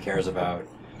that's what she cares about.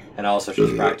 And also,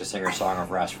 she's practicing her Song of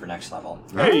Rest for next level,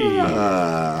 Hey.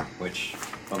 which...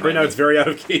 Right now it's very out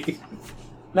of key.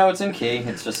 No, it's in key.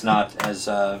 It's just not as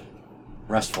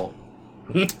restful.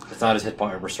 It's not as hit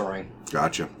point restoring.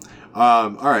 Gotcha. All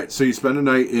right, so you spend a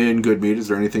night in Good Mead. Is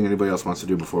there anything anybody else wants to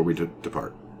do before we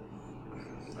depart?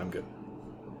 I'm good.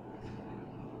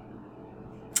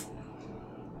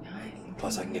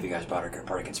 Plus, I can give you guys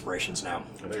bardic inspirations now. I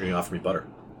think you're going to offer me butter.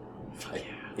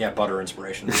 Yeah, butter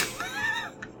inspiration.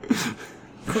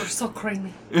 You're so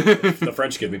creamy. The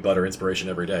French give me butter inspiration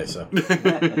every day, so.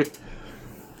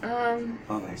 Oh,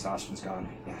 my exhaustion's gone.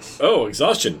 Yes. Oh,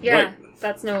 exhaustion. Yeah, Right.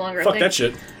 that's no longer a Fuck thing. that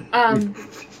shit.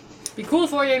 Be cool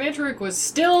if Oye Matrick was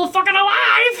still fucking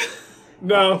alive!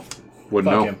 No.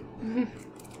 Wouldn't Fuck know. him.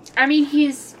 I mean,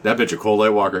 he's That bitch a cold light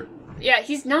walker.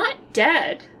 he's not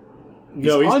dead.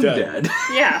 No, he's dead.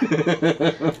 Yeah,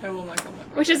 I will not kill my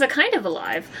brother. which is a kind of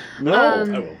alive. No. I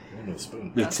will. I'm with a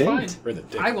spoon. That's It's fine. eight. Right in the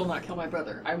dick. I will not kill my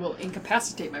brother. I will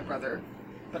incapacitate my brother,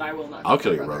 but I will not I'll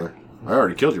kill kill my your brother. I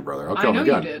already killed your brother. I'll I kill know him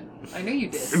you again. did. I know you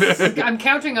did. I'm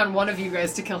counting on one of you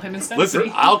guys to kill him instead Listen, of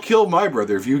me. I'll kill my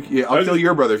brother if you. Yeah, I'll kill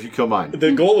your brother if you kill mine.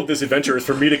 The goal of this adventure is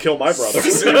for me to kill my brother.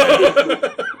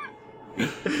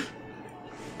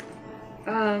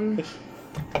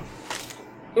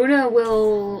 Una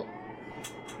will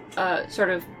sort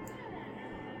of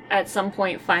at some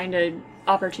point find an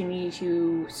opportunity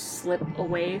to slip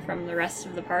away from the rest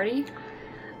of the party.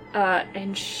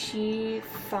 And she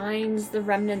finds the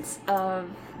remnants of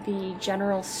the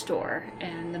general store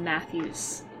and the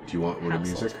Matthews. Do you want Una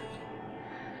music?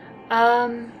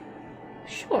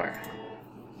 Sure.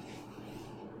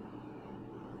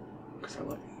 Because I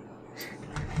love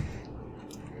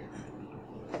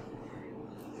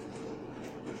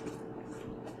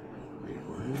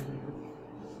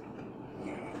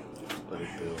Let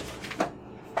it build.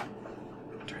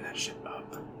 Turn that shit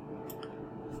up.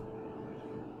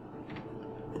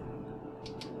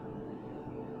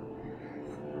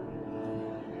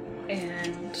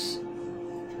 And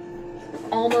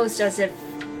almost as if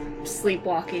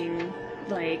sleepwalking,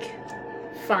 like,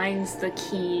 finds the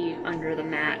key under the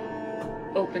mat,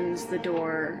 opens the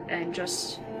door, and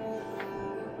just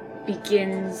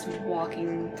begins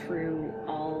walking through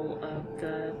all of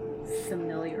the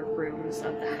familiar rooms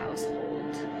of the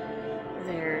household.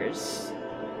 There's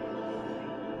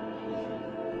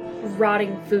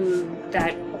rotting food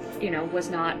that, was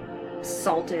not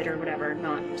salted or whatever,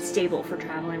 not stable for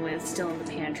traveling with, still in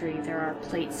the pantry. There are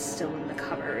plates still in the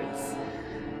cupboards.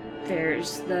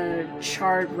 There's the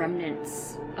charred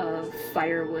remnants of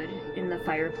firewood in the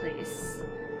fireplace.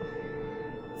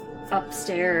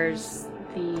 Upstairs,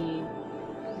 the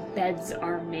beds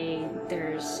are made.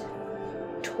 There's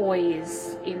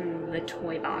toys in the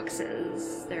toy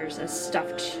boxes. There's a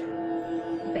stuffed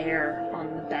bear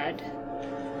on the bed.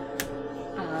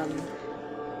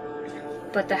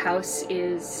 But the house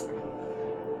is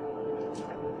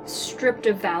stripped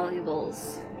of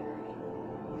valuables.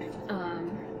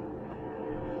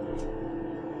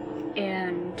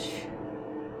 And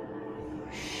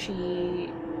she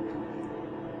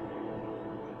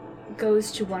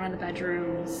goes to one of the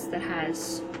bedrooms that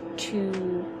has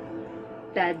 2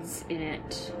 beds in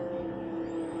it,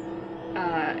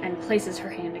 and places her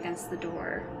hand against the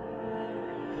door,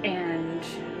 and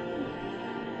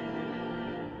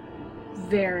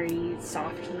very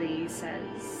softly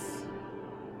says,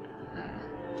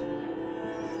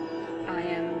 I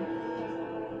am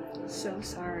so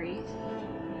sorry.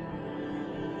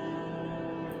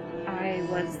 I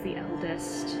was the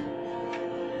eldest.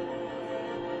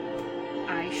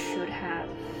 I should have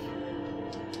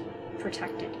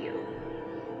protected you.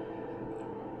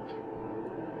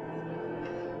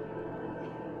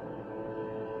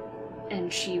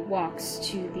 And she walks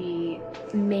to the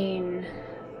main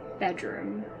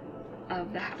bedroom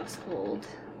of the household.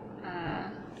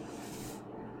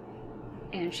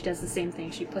 And she does the same thing.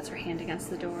 She puts her hand against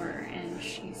the door and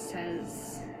she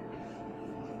says,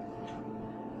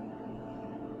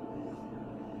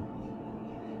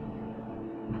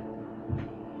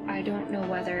 I don't know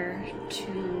whether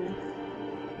to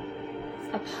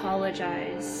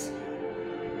apologize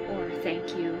or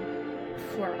thank you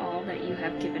for all that you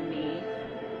have given me,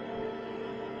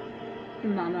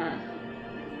 Mama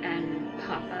and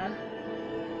Papa.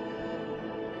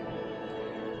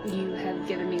 You have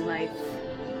given me life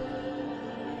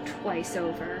twice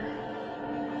over,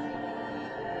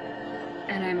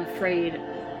 and I'm afraid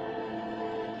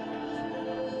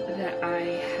that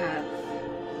I have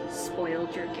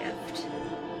spoiled your gift.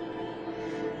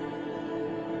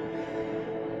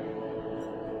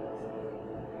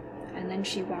 And then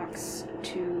she walks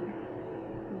to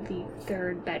the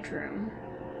 3rd bedroom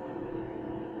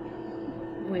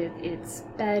with its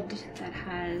bed that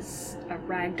has a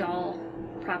rag doll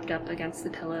propped up against the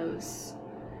pillows.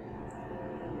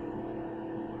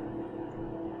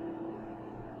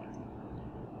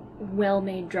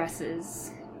 Well-made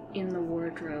dresses in the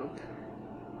wardrobe.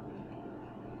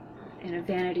 And a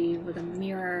vanity with a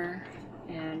mirror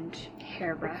and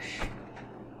hairbrush.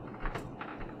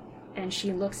 And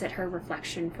she looks at her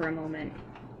reflection for a moment,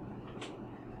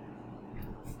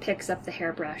 picks up the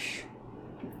hairbrush,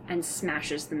 and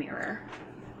smashes the mirror.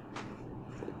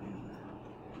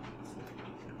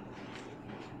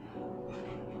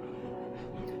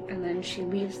 And then she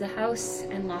leaves the house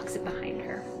and locks it behind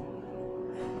her.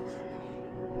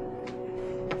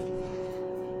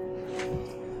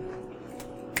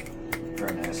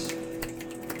 Very nice.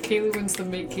 Kaylee wins the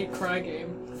Make Kate Cry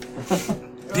game.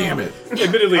 Damn it.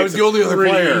 Admittedly, I was it's the only other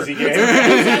pretty player. easy game.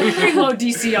 Pretty low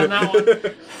DC on that one.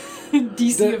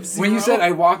 DC of 0. When you said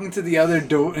I walk into the other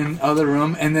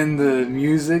room and then the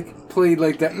music played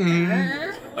like that,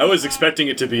 I was expecting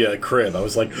it to be a crib. I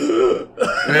was like, I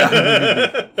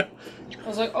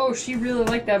was like, oh, she really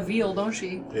liked that veal, don't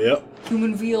she? yep.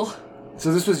 Human veal.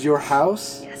 So this was your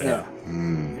house? Yes. Yeah.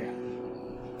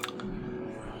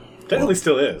 Technically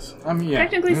still is. Yeah.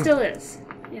 Technically still is.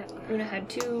 Yeah. Una had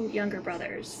 2 younger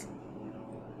brothers.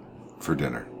 For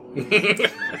dinner.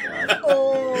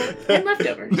 Oh, and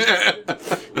leftovers.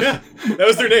 Yeah, that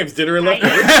was their names, dinner and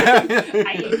leftovers.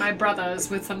 I ate my brothers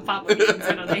with some fava beans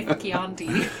and a nice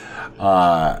Chianti.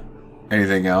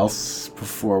 Anything else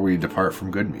before we depart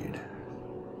from Goodmead?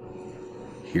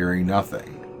 Hearing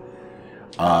nothing.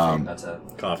 That's it.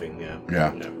 Coffee, yeah.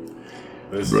 Yeah.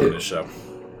 This is the show.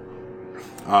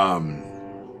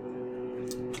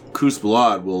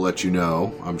 Kuzbalad will let you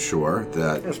know, I'm sure,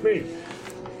 that That's me.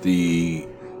 the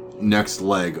next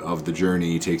leg of the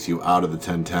journey takes you out of the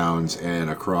 10 towns and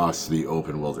across the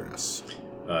open wilderness.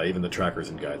 Even the trackers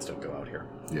and guides don't go out here.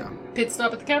 Yeah. Pit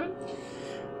stop at the cabin?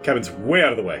 Cabin's way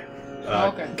out of the way.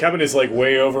 Okay. Cabin is like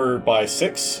way over by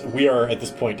 6. We are at this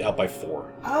point out by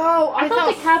 4. Oh, I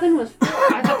thought the cabin was 4.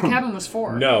 I thought the cabin was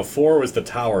 4. No, 4 was the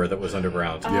tower that was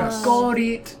underground. Yes. Got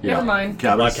it. Yeah. Never mind.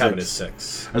 Black Cabin is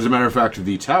 6. As a matter of fact,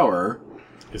 the tower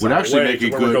Is would on the actually way make to a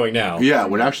where good. we're going now. Yeah,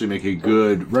 would actually make a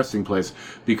good resting place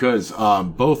because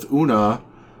both Una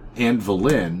and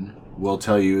Valin will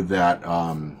tell you that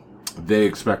they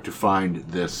expect to find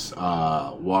this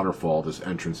waterfall, this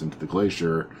entrance into the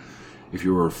glacier. If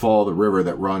you were to follow the river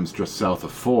that runs just south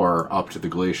of 4 up to the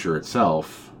glacier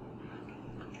itself,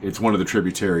 it's one of the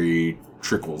tributary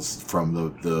trickles from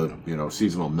the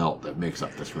seasonal melt that makes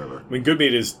up this river. I mean,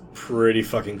 Goodmead is pretty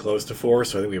fucking close to 4,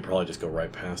 so I think we could probably just go right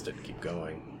past it and keep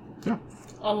going. Yeah.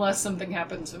 Unless something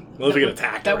happens. Well, if we get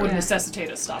attacked. That would Yeah. necessitate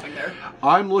us stopping there.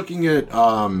 I'm looking at,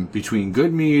 between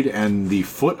Goodmead and the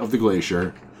foot of the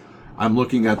glacier, I'm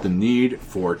looking at the need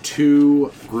for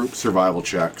 2 group survival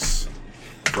checks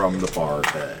from the party.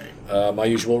 My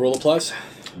usual rule applies.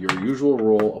 Your usual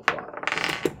rule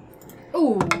applies.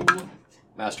 Ooh.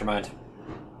 Mastermind.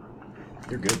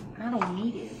 You're good. I don't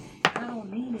need it. I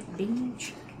don't need it,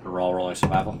 bitch. We're all rolling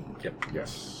survival. Yep.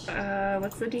 Yes.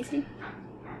 What's the DC?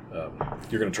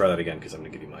 You're going to try that again because I'm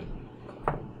going to give you mine.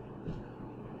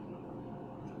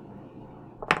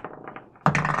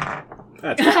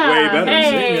 That's way better.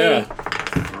 Hey. See? Yeah.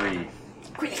 3.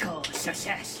 Critical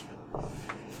success.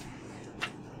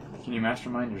 Can you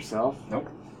mastermind yourself? Nope.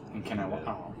 And can I?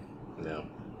 Oh. No.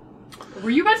 Were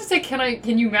you about to say,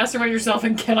 can you mastermind yourself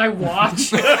and can I watch?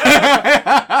 Can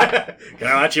I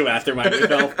watch you mastermind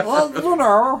yourself? Well, you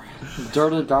know,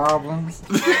 dirty goblins.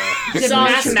 Did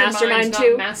Mastermind, Mastermind not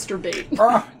too? masturbate.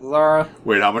 Oh, Laura.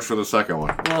 Wait, how much for the second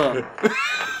one?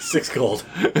 6 gold.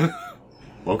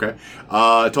 Okay.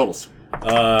 Totals.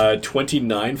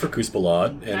 29 for Kuspalad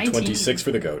and 19. 26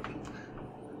 for the goat.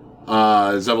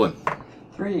 Zeppelin.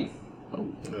 3.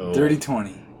 Oh. Dirty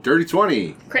 20. Dirty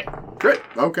 20. Crit. Crit.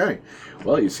 Okay.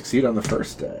 Well, you succeed on the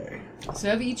first day.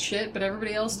 Zev eats shit, but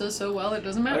everybody else does so well it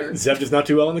doesn't matter. Zev does not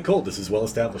do well in the cold. This is well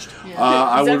established.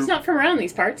 I Zev's would not from around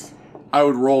these parts. I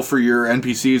would roll for your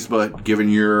NPCs, but given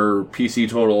your PC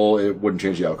total, it wouldn't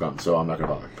change the outcome, so I'm not going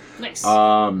to bother. Nice.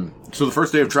 So the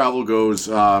first day of travel goes,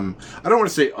 I don't want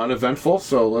to say uneventful,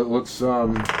 so let's, So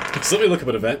let me look up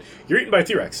an event. You're eaten by a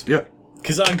T-Rex. yeah.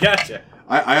 Kazan gotcha.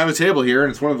 I have a table here, and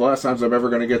it's one of the last times I'm ever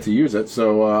going to get to use it,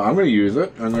 so I'm going to use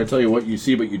it. I'm going to tell you what you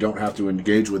see, but you don't have to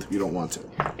engage with if you don't want to.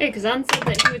 Hey, Kazan said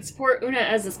that he would support Una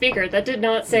as a speaker. That did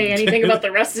not say anything about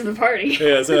the rest of the party.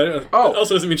 Yeah, so Oh.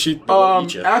 also doesn't mean she won't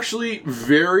eat you. Actually,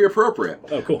 very appropriate.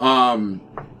 Oh, cool.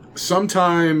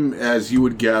 Sometime, as you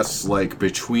would guess, like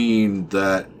between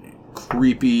that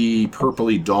creepy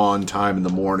purpley dawn time in the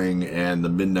morning and the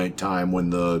midnight time when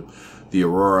the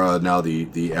aurora, now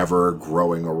the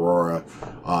ever-growing aurora,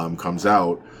 comes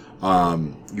out,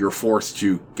 you're forced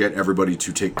to get everybody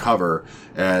to take cover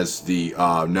as the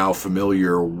now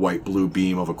familiar white-blue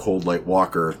beam of a cold light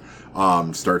walker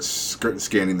starts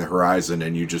scanning the horizon,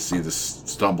 and you just see this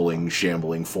stumbling,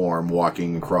 shambling form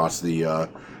walking across the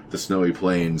snowy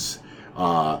plains,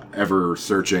 ever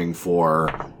searching for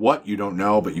what you don't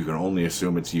know, but you can only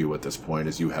assume it's you at this point,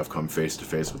 as you have come face to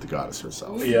face with the goddess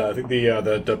herself. Yeah, I think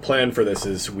the plan for this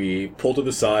is we pull to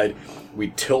the side,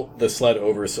 we tilt the sled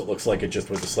over so it looks like it just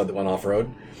was a sled that went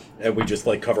off-road, and we just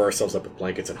like cover ourselves up with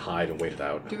blankets and hide and wait it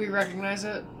out. Do we recognize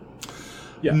it?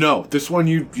 Yeah. No, this one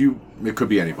it could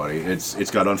be anybody.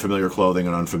 It's got unfamiliar clothing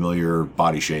and unfamiliar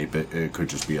body shape. It could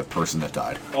just be a person that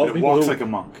died. All the It people walks who- like a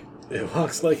monk. It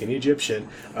walks like an Egyptian.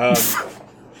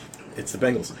 It's the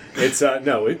Bengals. It's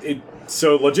no.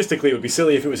 So logistically, it would be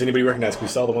silly if it was anybody recognized. We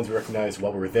saw the ones we recognized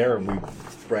while we were there, and we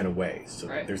ran away. So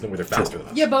Right. there's no way they're faster than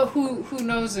us. Yeah, but who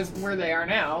knows where they are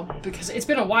now? Because it's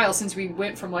been a while since we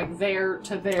went from like there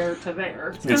to there to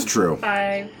there. It's true.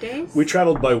 5 days? We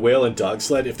traveled by whale and dog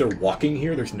sled. If they're walking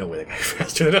here, there's no way they can be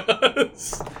faster than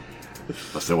us.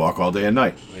 Unless they walk all day and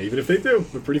night. Even if they do,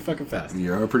 we're pretty fucking fast.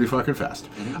 You're pretty fucking fast.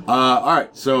 All right,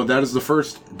 so that is the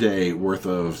first day worth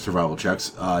of survival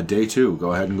checks. Day 2,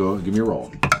 go ahead and give me a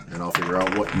roll, and I'll figure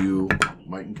out what you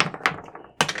might encounter.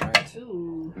 Alright.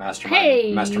 Ooh, Mastermind.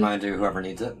 Hey! Mastermind to whoever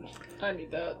needs it. I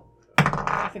need that.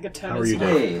 I think a 10 How are is you enough.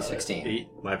 doing? Hey, 16. 8.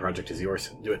 My project is yours.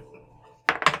 Do it.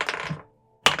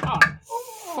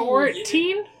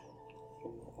 14?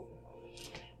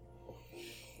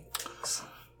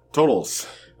 Totals.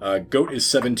 Goat is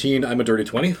 17. I'm a dirty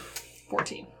 20.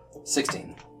 14.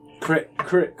 16. Crit,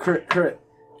 crit, crit, crit.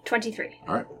 23.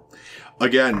 All right.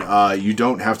 Again, you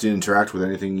don't have to interact with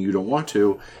anything you don't want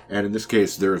to, and in this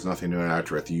case, there is nothing to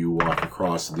interact with. You walk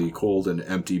across the cold and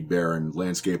empty, barren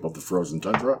landscape of the frozen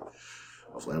tundra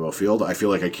of Lambeau Field. I feel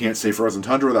like I can't say frozen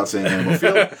tundra without saying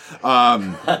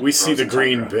Lambeau Field. We see the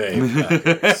green bay.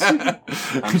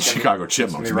 Chicago I'm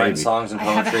Chipmunks, be writing maybe. songs and I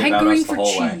have a poetry about hankering us the for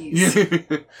whole way.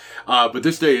 cheese. But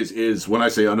this day is when I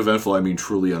say uneventful, I mean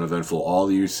truly uneventful.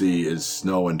 All you see is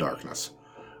snow and darkness.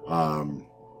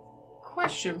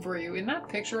 Question for you. In that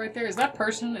picture right there, is that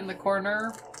person in the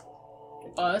corner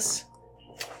us?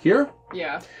 Here?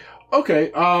 Yeah.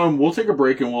 Okay, we'll take a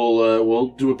break and we'll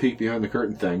do a peek behind the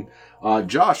curtain thing.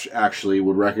 Josh actually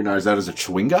would recognize that as a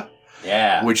chewinga,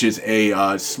 Yeah. which is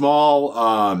a small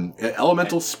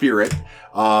elemental spirit.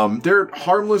 They're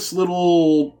harmless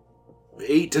little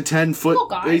 8 to 10 foot, Little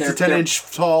guys. 8 to 10 They're-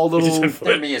 inch tall little.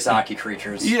 They're Miyazaki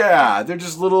creatures. Yeah, they're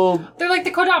just little. They're like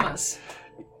the Kodamas.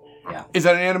 Is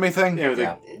that an anime thing? Yeah, with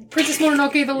Yeah. Princess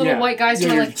Mononoke, the little Yeah. white guys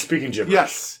who are like, Speaking gibberish.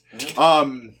 Yes.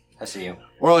 I see you.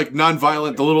 Or like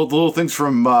non-violent, the little things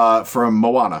from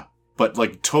Moana, but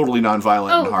like totally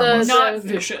non-violent and Oh, harmless. not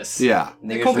vicious. Yeah.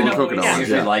 They The coconut coconut boys. ones, They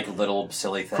usually yeah. like little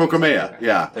silly things. Crocomea,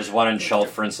 yeah. There's one in Shelt,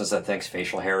 for instance, that thinks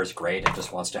facial hair is great and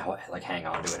just wants to like hang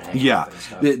on to it. And hang Yeah, off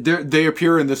it and stuff. they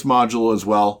appear in this module as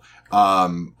well.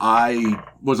 I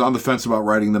was on the fence about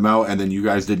writing them out, and then you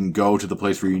guys didn't go to the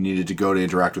place where you needed to go to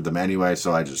interact with them anyway,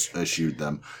 so I just eschewed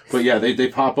them. But yeah, they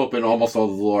pop up in almost all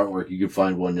the little artwork. You can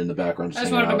find one in the background. I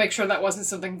just wanted to make sure that wasn't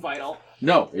something vital.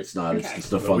 No, it's not. It's Okay.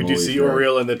 just a But fun. we do little see Easter egg.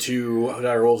 Oriel and the two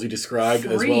dire wolves he described,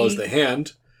 as well as the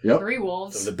hand Yep. 3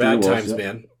 wolves. of the bad wolves, times yep.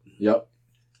 man. Yep.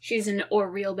 She's an or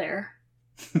real bear.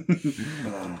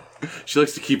 She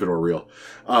likes to keep it real.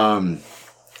 I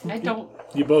don't.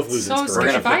 You both lose So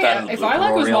inspiration. if put that in I the if blooper I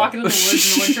like was reel. walking in the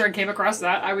woods in the winter and came across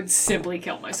that, I would simply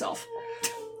kill myself.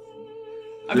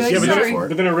 I'd be Just like, give it sorry. for it.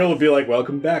 But then Oriel would be like,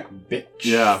 "Welcome back, bitch."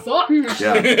 Yeah. Fuck.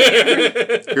 Yeah.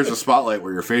 Here's a spotlight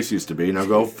where your face used to be. Now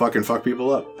go fuck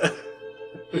people up.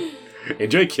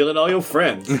 Enjoy killing all your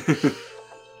friends.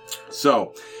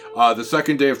 So, the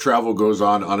second day of travel goes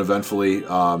on uneventfully.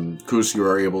 Kus, you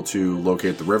are able to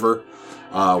locate the river,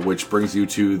 which brings you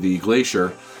to the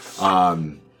glacier.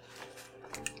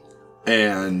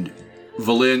 And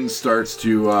Valin starts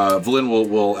to... Valin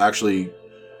will actually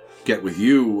get with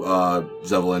you,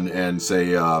 Zevelin, and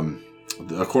say,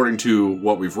 according to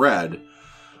what we've read,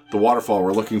 the waterfall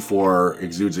we're looking for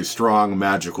exudes a strong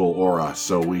magical aura,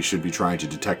 so we should be trying to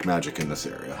detect magic in this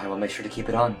area. I will make sure to keep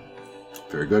it on.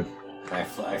 Very good. I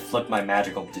flip my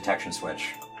magical detection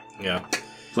switch. Yeah.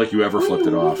 It's like you ever flipped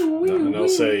it off. And I'll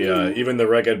say, even the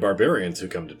ragged barbarians who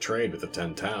come to trade with the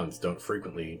 10 towns don't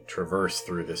frequently traverse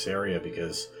through this area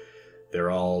because they're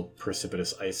all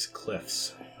precipitous ice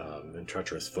cliffs and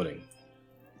treacherous footing.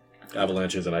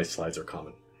 Avalanches and ice slides are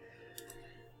common.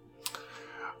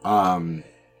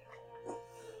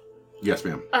 Yes,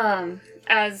 ma'am.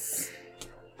 As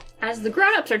the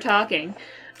grown-ups are talking,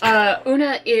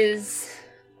 Una is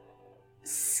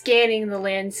scanning the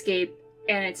landscape,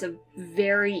 and it's a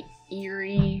very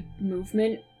eerie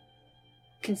movement,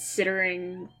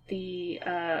 considering the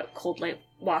cold light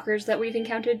walkers that we've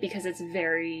encountered, because it's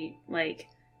very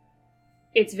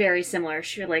it's very similar.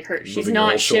 She's Moving your not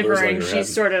whole shoulders shivering. on your She's head.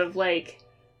 sort of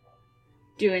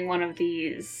doing one of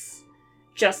these,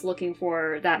 just looking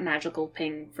for that magical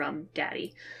ping from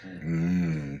Daddy.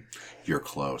 You're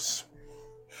close.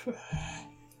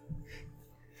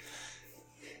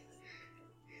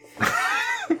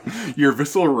 Your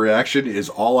visceral reaction is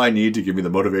all I need to give me the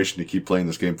motivation to keep playing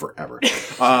this game forever.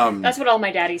 That's what all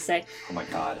my daddies say. Oh my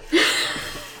god.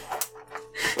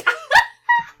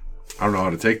 I don't know how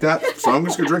to take that, so I'm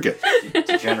just going to drink it.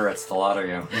 Degenerates, the lot of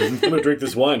you. I'm going to drink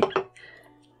this wine.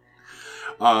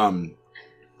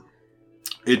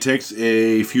 It takes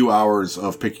a few hours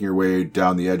of picking your way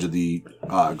down the edge of the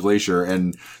glacier,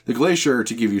 and the glacier,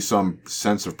 to give you some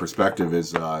sense of perspective,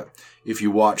 is if you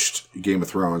watched Game of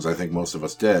Thrones, I think most of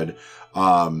us did,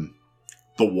 the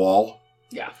wall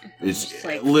Yeah. is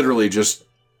Just literally just,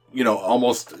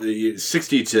 almost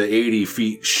 60 to 80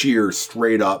 feet sheer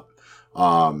straight up.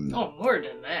 Oh, more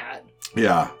than that.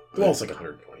 Yeah. Well, it's like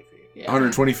 120 feet. Yeah.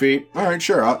 120 feet? All right,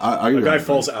 sure. I The guy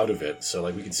falls out of it, so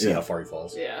we can see Yeah. how far he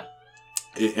falls. Yeah.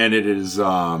 And it is,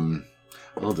 I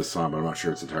love this song, but I'm not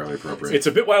sure it's entirely appropriate. It's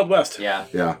a bit Wild West. Yeah.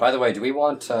 Yeah. By the way, do we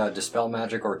want Dispel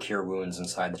Magic or Cure Wounds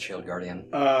inside the Shield Guardian?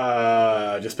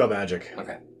 Just spell magic.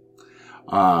 Okay.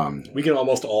 We can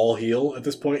almost all heal at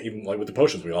this point. Even with the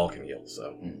potions, we all can heal.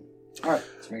 So Alright,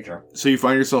 let's make sure. So you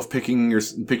find yourself picking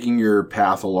your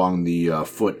path along the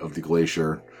foot of the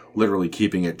glacier, literally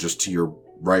keeping it just to your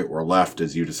right or left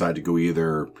as you decide to go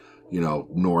either,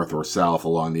 north or south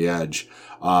along the edge.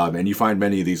 And you find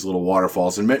many of these little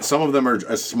waterfalls, and some of them are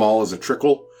as small as a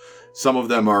trickle. Some of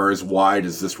them are as wide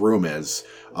as this room is.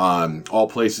 All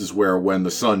places where when the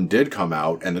sun did come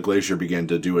out and the glacier began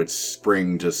to do its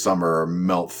spring to summer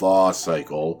melt-thaw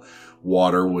cycle,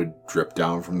 water would drip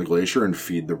down from the glacier and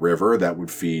feed the river. That would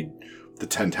feed the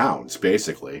 10 towns,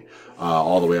 basically,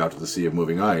 all the way out to the Sea of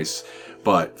Moving Ice.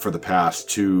 But for the past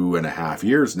 2.5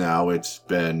 years now, it's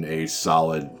been a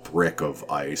solid brick of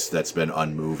ice that's been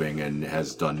unmoving and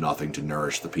has done nothing to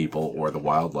nourish the people or the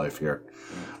wildlife here.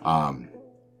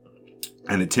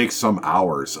 And it takes some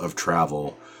hours of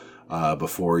travel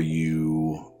before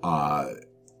you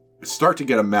start to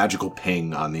get a magical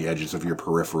ping on the edges of your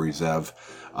periphery, Zev.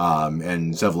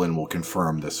 And Zevlin will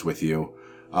confirm this with you.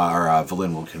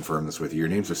 Valin will confirm this with you. Your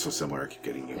names are so similar, I keep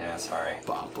getting you. Yeah, sorry.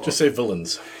 Bob. Just say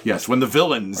villains. Yes, when the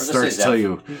villains just start say to tell Zeph.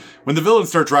 you, when the villains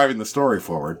start driving the story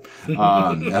forward,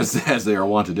 as they are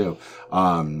wont to do,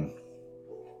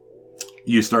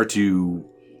 you start to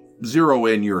zero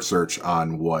in your search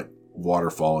on what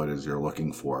waterfall it is you're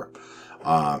looking for.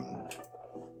 I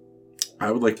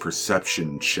would like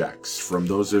perception checks from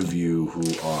those of you who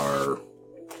are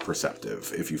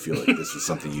perceptive, if you feel like this is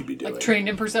something you'd be doing. Like trained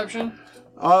in perception?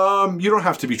 You don't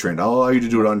have to be trained. I'll allow you to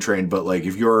do it untrained, but like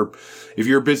if you're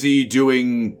busy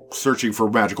searching for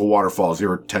magical waterfalls,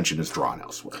 your attention is drawn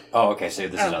elsewhere. Oh, okay, so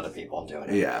this is other people doing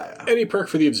it. Yeah. Any perk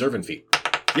for the observant feat?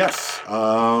 Yes.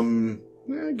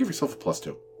 Give yourself a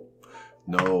 +2.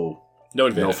 No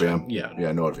advantage. fam. Yeah.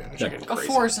 Yeah, no advantage. Not getting A crazy.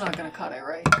 4 is not going to cut it,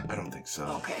 right? I don't think so.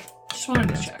 Okay. Just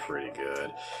wanted to check. Pretty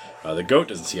good. The goat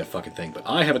doesn't see a fucking thing, but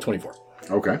I have a 24.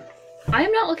 Okay. I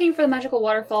am not looking for the magical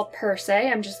waterfall per se.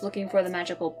 I'm just looking for the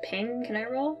magical ping. Can I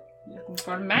roll?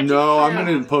 For magic? No, I'm Yeah. going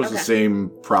to impose the Okay.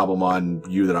 same problem on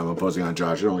you that I'm imposing on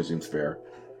Josh. It only seems fair.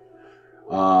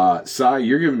 Sai,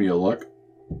 you're giving me a look.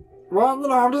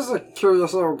 Well, I'm just a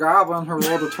curious little goblin who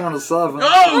rolled a 27.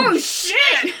 Oh,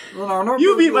 shit! No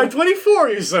you big beat my deal. 24,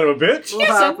 you son of a bitch! What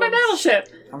You sunk my happens? battleship!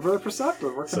 I'm very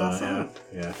perceptive. What can I say?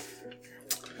 yeah.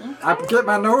 I get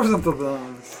my nose into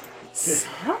things.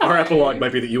 Our epilogue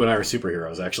might be that you and I are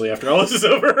superheroes, actually, after all this is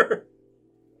over.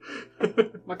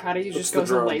 Makati just the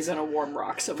goes and drugs. lays in a warm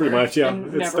rock somewhere. Pretty much, yeah.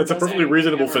 and That's never a does perfectly anything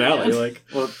reasonable ever finale. again. Like,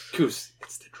 Well, Goose,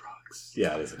 it's the drugs.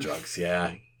 yeah, it is the drugs,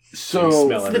 yeah. So,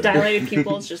 smell The everything. dilated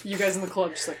pupils just... You guys in the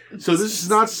club just like... so this is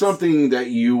not something that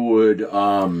you would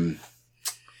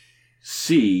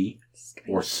see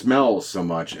or smell so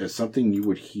much as something you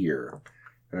would hear.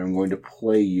 And I'm going to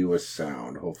play you a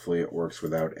sound. Hopefully it works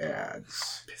without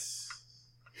ads.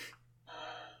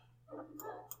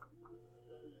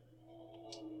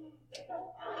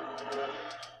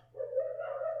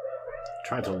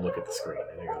 Trying to look at the screen.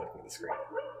 I think I'm looking at the screen.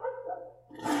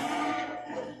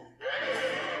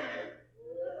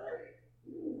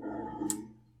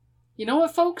 You know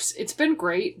what, folks? It's been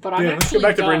great, but I'm Yeah, let's actually go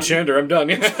back to done. Bryn Shander. I'm done.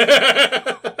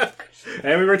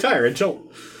 And we retire and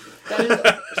chill.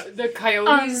 That is, the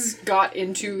coyotes got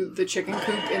into the chicken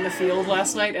coop in the field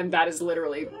last night, and that is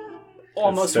literally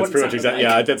almost That's what it pretty much sounded exactly.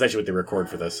 like. Yeah, that's actually what they record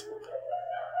for this.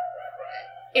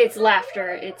 It's laughter.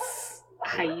 It's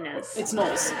hyenas. It's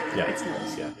Knowles. Yeah, It's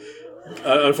nice. yeah.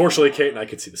 Unfortunately, Kate and I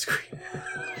could see the screen.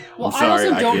 Well, I'm sorry, I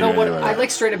also I don't can't know what do that. I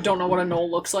like. Straight up, don't know what a knoll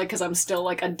looks like because I'm still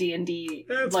like a D&D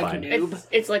That's like fine. noob.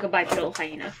 It's like a bipedal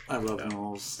hyena. I love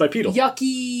Knowles. Bipedal.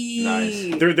 Yucky.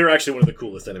 Nice. They're actually one of the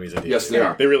coolest enemies in D&D. Yes, they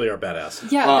are. They really are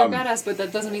badass. Yeah, Um, they're badass, but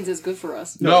that doesn't mean it's good for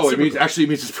us. No, No, it's it super means cool. actually it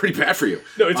means it's pretty bad for you.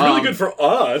 No, it's really good for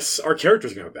us. Our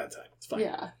characters are going to have a bad time. It's fine.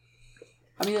 Yeah.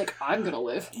 I mean, like, I'm gonna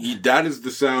live. That is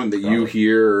the sound that you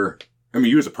hear. I mean,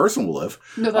 you as a person will live.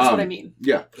 No, that's what I mean.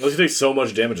 Yeah. Unless you take so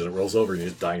much damage and it rolls over and you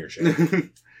just die in your shit.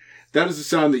 That is the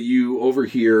sound that you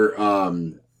overhear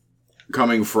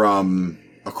coming from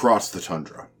across the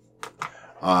tundra.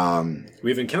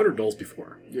 We've encountered gnolls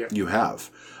before. You have.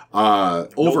 Old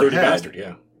dirty Overhead. bastard,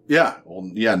 yeah. Yeah.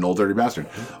 Well, yeah, an old dirty bastard.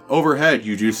 Overhead,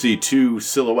 you do see two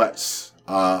silhouettes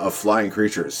of flying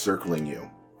creatures circling you.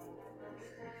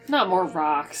 Not more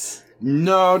rocks.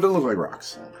 No, don't look like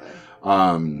rocks.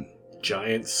 Okay.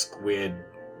 Giant squid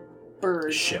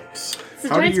Bird. ships. It's a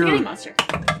How do giant your- spaghetti monster.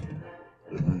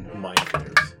 Mind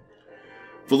critters.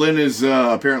 Valin is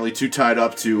apparently too tied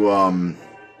up to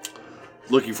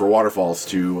looking for waterfalls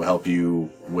to help you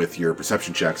with your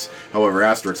perception checks. However,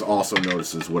 Asterix also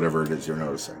notices whatever it is you're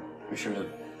noticing. We should have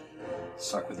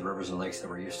stuck with the rivers and lakes that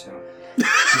we're used to.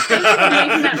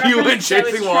 You went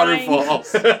chasing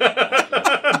waterfalls.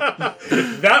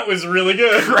 That was really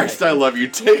good. Christ, I love you.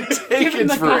 Take Give him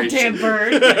the inspiration. goddamn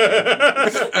bird.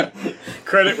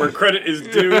 Credit where credit is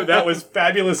due. That was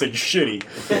fabulous and shitty.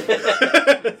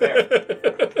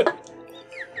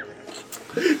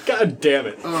 God damn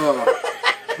it.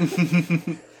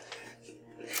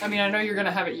 I mean, I know you're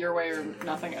gonna have it your way or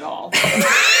nothing at all.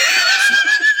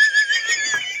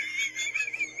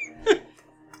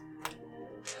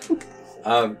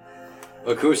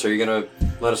 Okus, are you gonna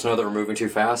let us know that we're moving too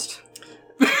fast?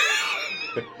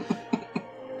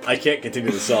 I can't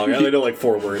continue the song. I only know like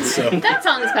 4 words, so. That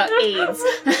song is about AIDS.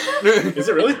 Is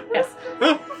it really? Yes.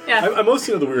 Huh? Yeah. I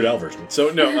mostly know the Weird Al version. So,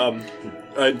 no,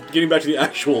 getting back to the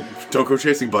actual. Doko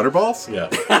chasing butterballs? Yeah.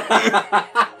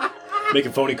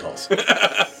 Making phony calls.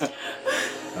 But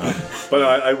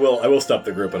I will stop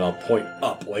the group and I'll point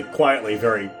up, like, quietly,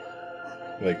 very.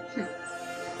 Like.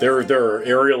 There are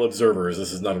aerial observers.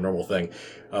 This is not a normal thing.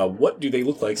 What do they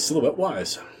look like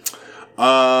silhouette-wise?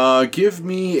 Give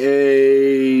me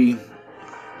a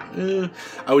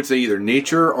I would say either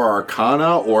nature or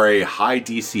arcana or a high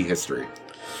DC history.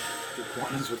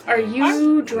 Are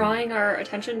you drawing our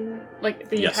attention, like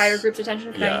the Yes. entire group's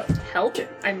attention? Can Yeah. I help?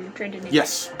 I'm trained in nature.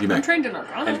 Yes, you may. I'm trained in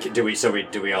Arcana. And do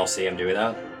we all see him do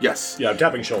that? Yes. Yeah, I'm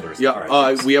tapping shoulders. Yeah, All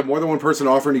right. we have more than one person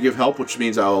offering to give help, which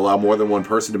means I'll allow more than one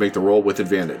person to make the roll with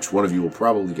advantage. One of you will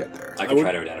probably get there. I can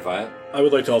try to identify it. I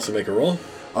would like to also make a roll.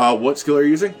 What skill are you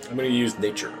using? I'm going to use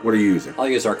nature. What are you using? I'll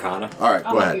use Arcana. All right,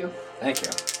 I'll go help ahead. you. Thank you.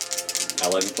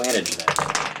 I'll have advantage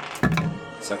then.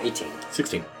 So 18.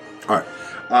 16. All right.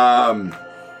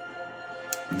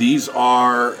 These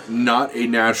are not a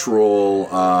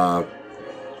natural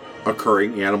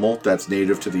occurring animal that's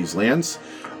native to these lands.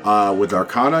 With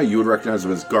Arcana, you would recognize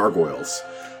them as gargoyles.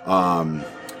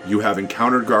 You have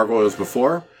encountered gargoyles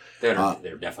before. They're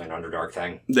definitely an Underdark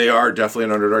thing. They are definitely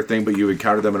an Underdark thing, but you've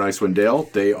encountered them in Icewind Dale.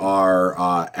 They are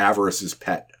Avarice's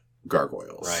pet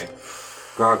gargoyles. Right.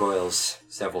 Gargoyles,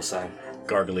 several say.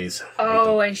 Gargolies.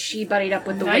 Oh, and she buddied up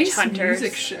with the Nice witch hunters.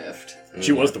 music shift.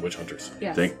 She was the witch hunters.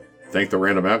 Yeah. Thank the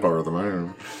random algorithm. I don't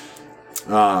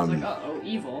know. Like, uh-oh,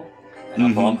 evil.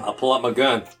 And I'll pull up my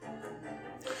gun.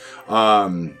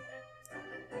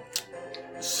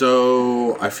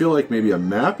 So I feel like maybe a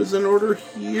map is in order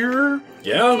here.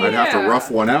 Yeah? I'd have to Yeah. rough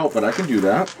one out, but I can do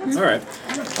that. All right.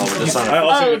 Oh, we're just on I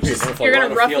also Oh, get paid. just, you're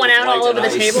gonna rough one out all over the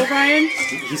table, Brian?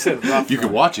 He said rough. You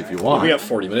can watch if you want. We have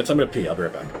 40 minutes. I'm going to pee. I'll be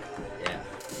right back. Yeah.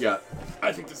 Yeah,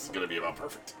 I think this is going to be about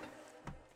perfect.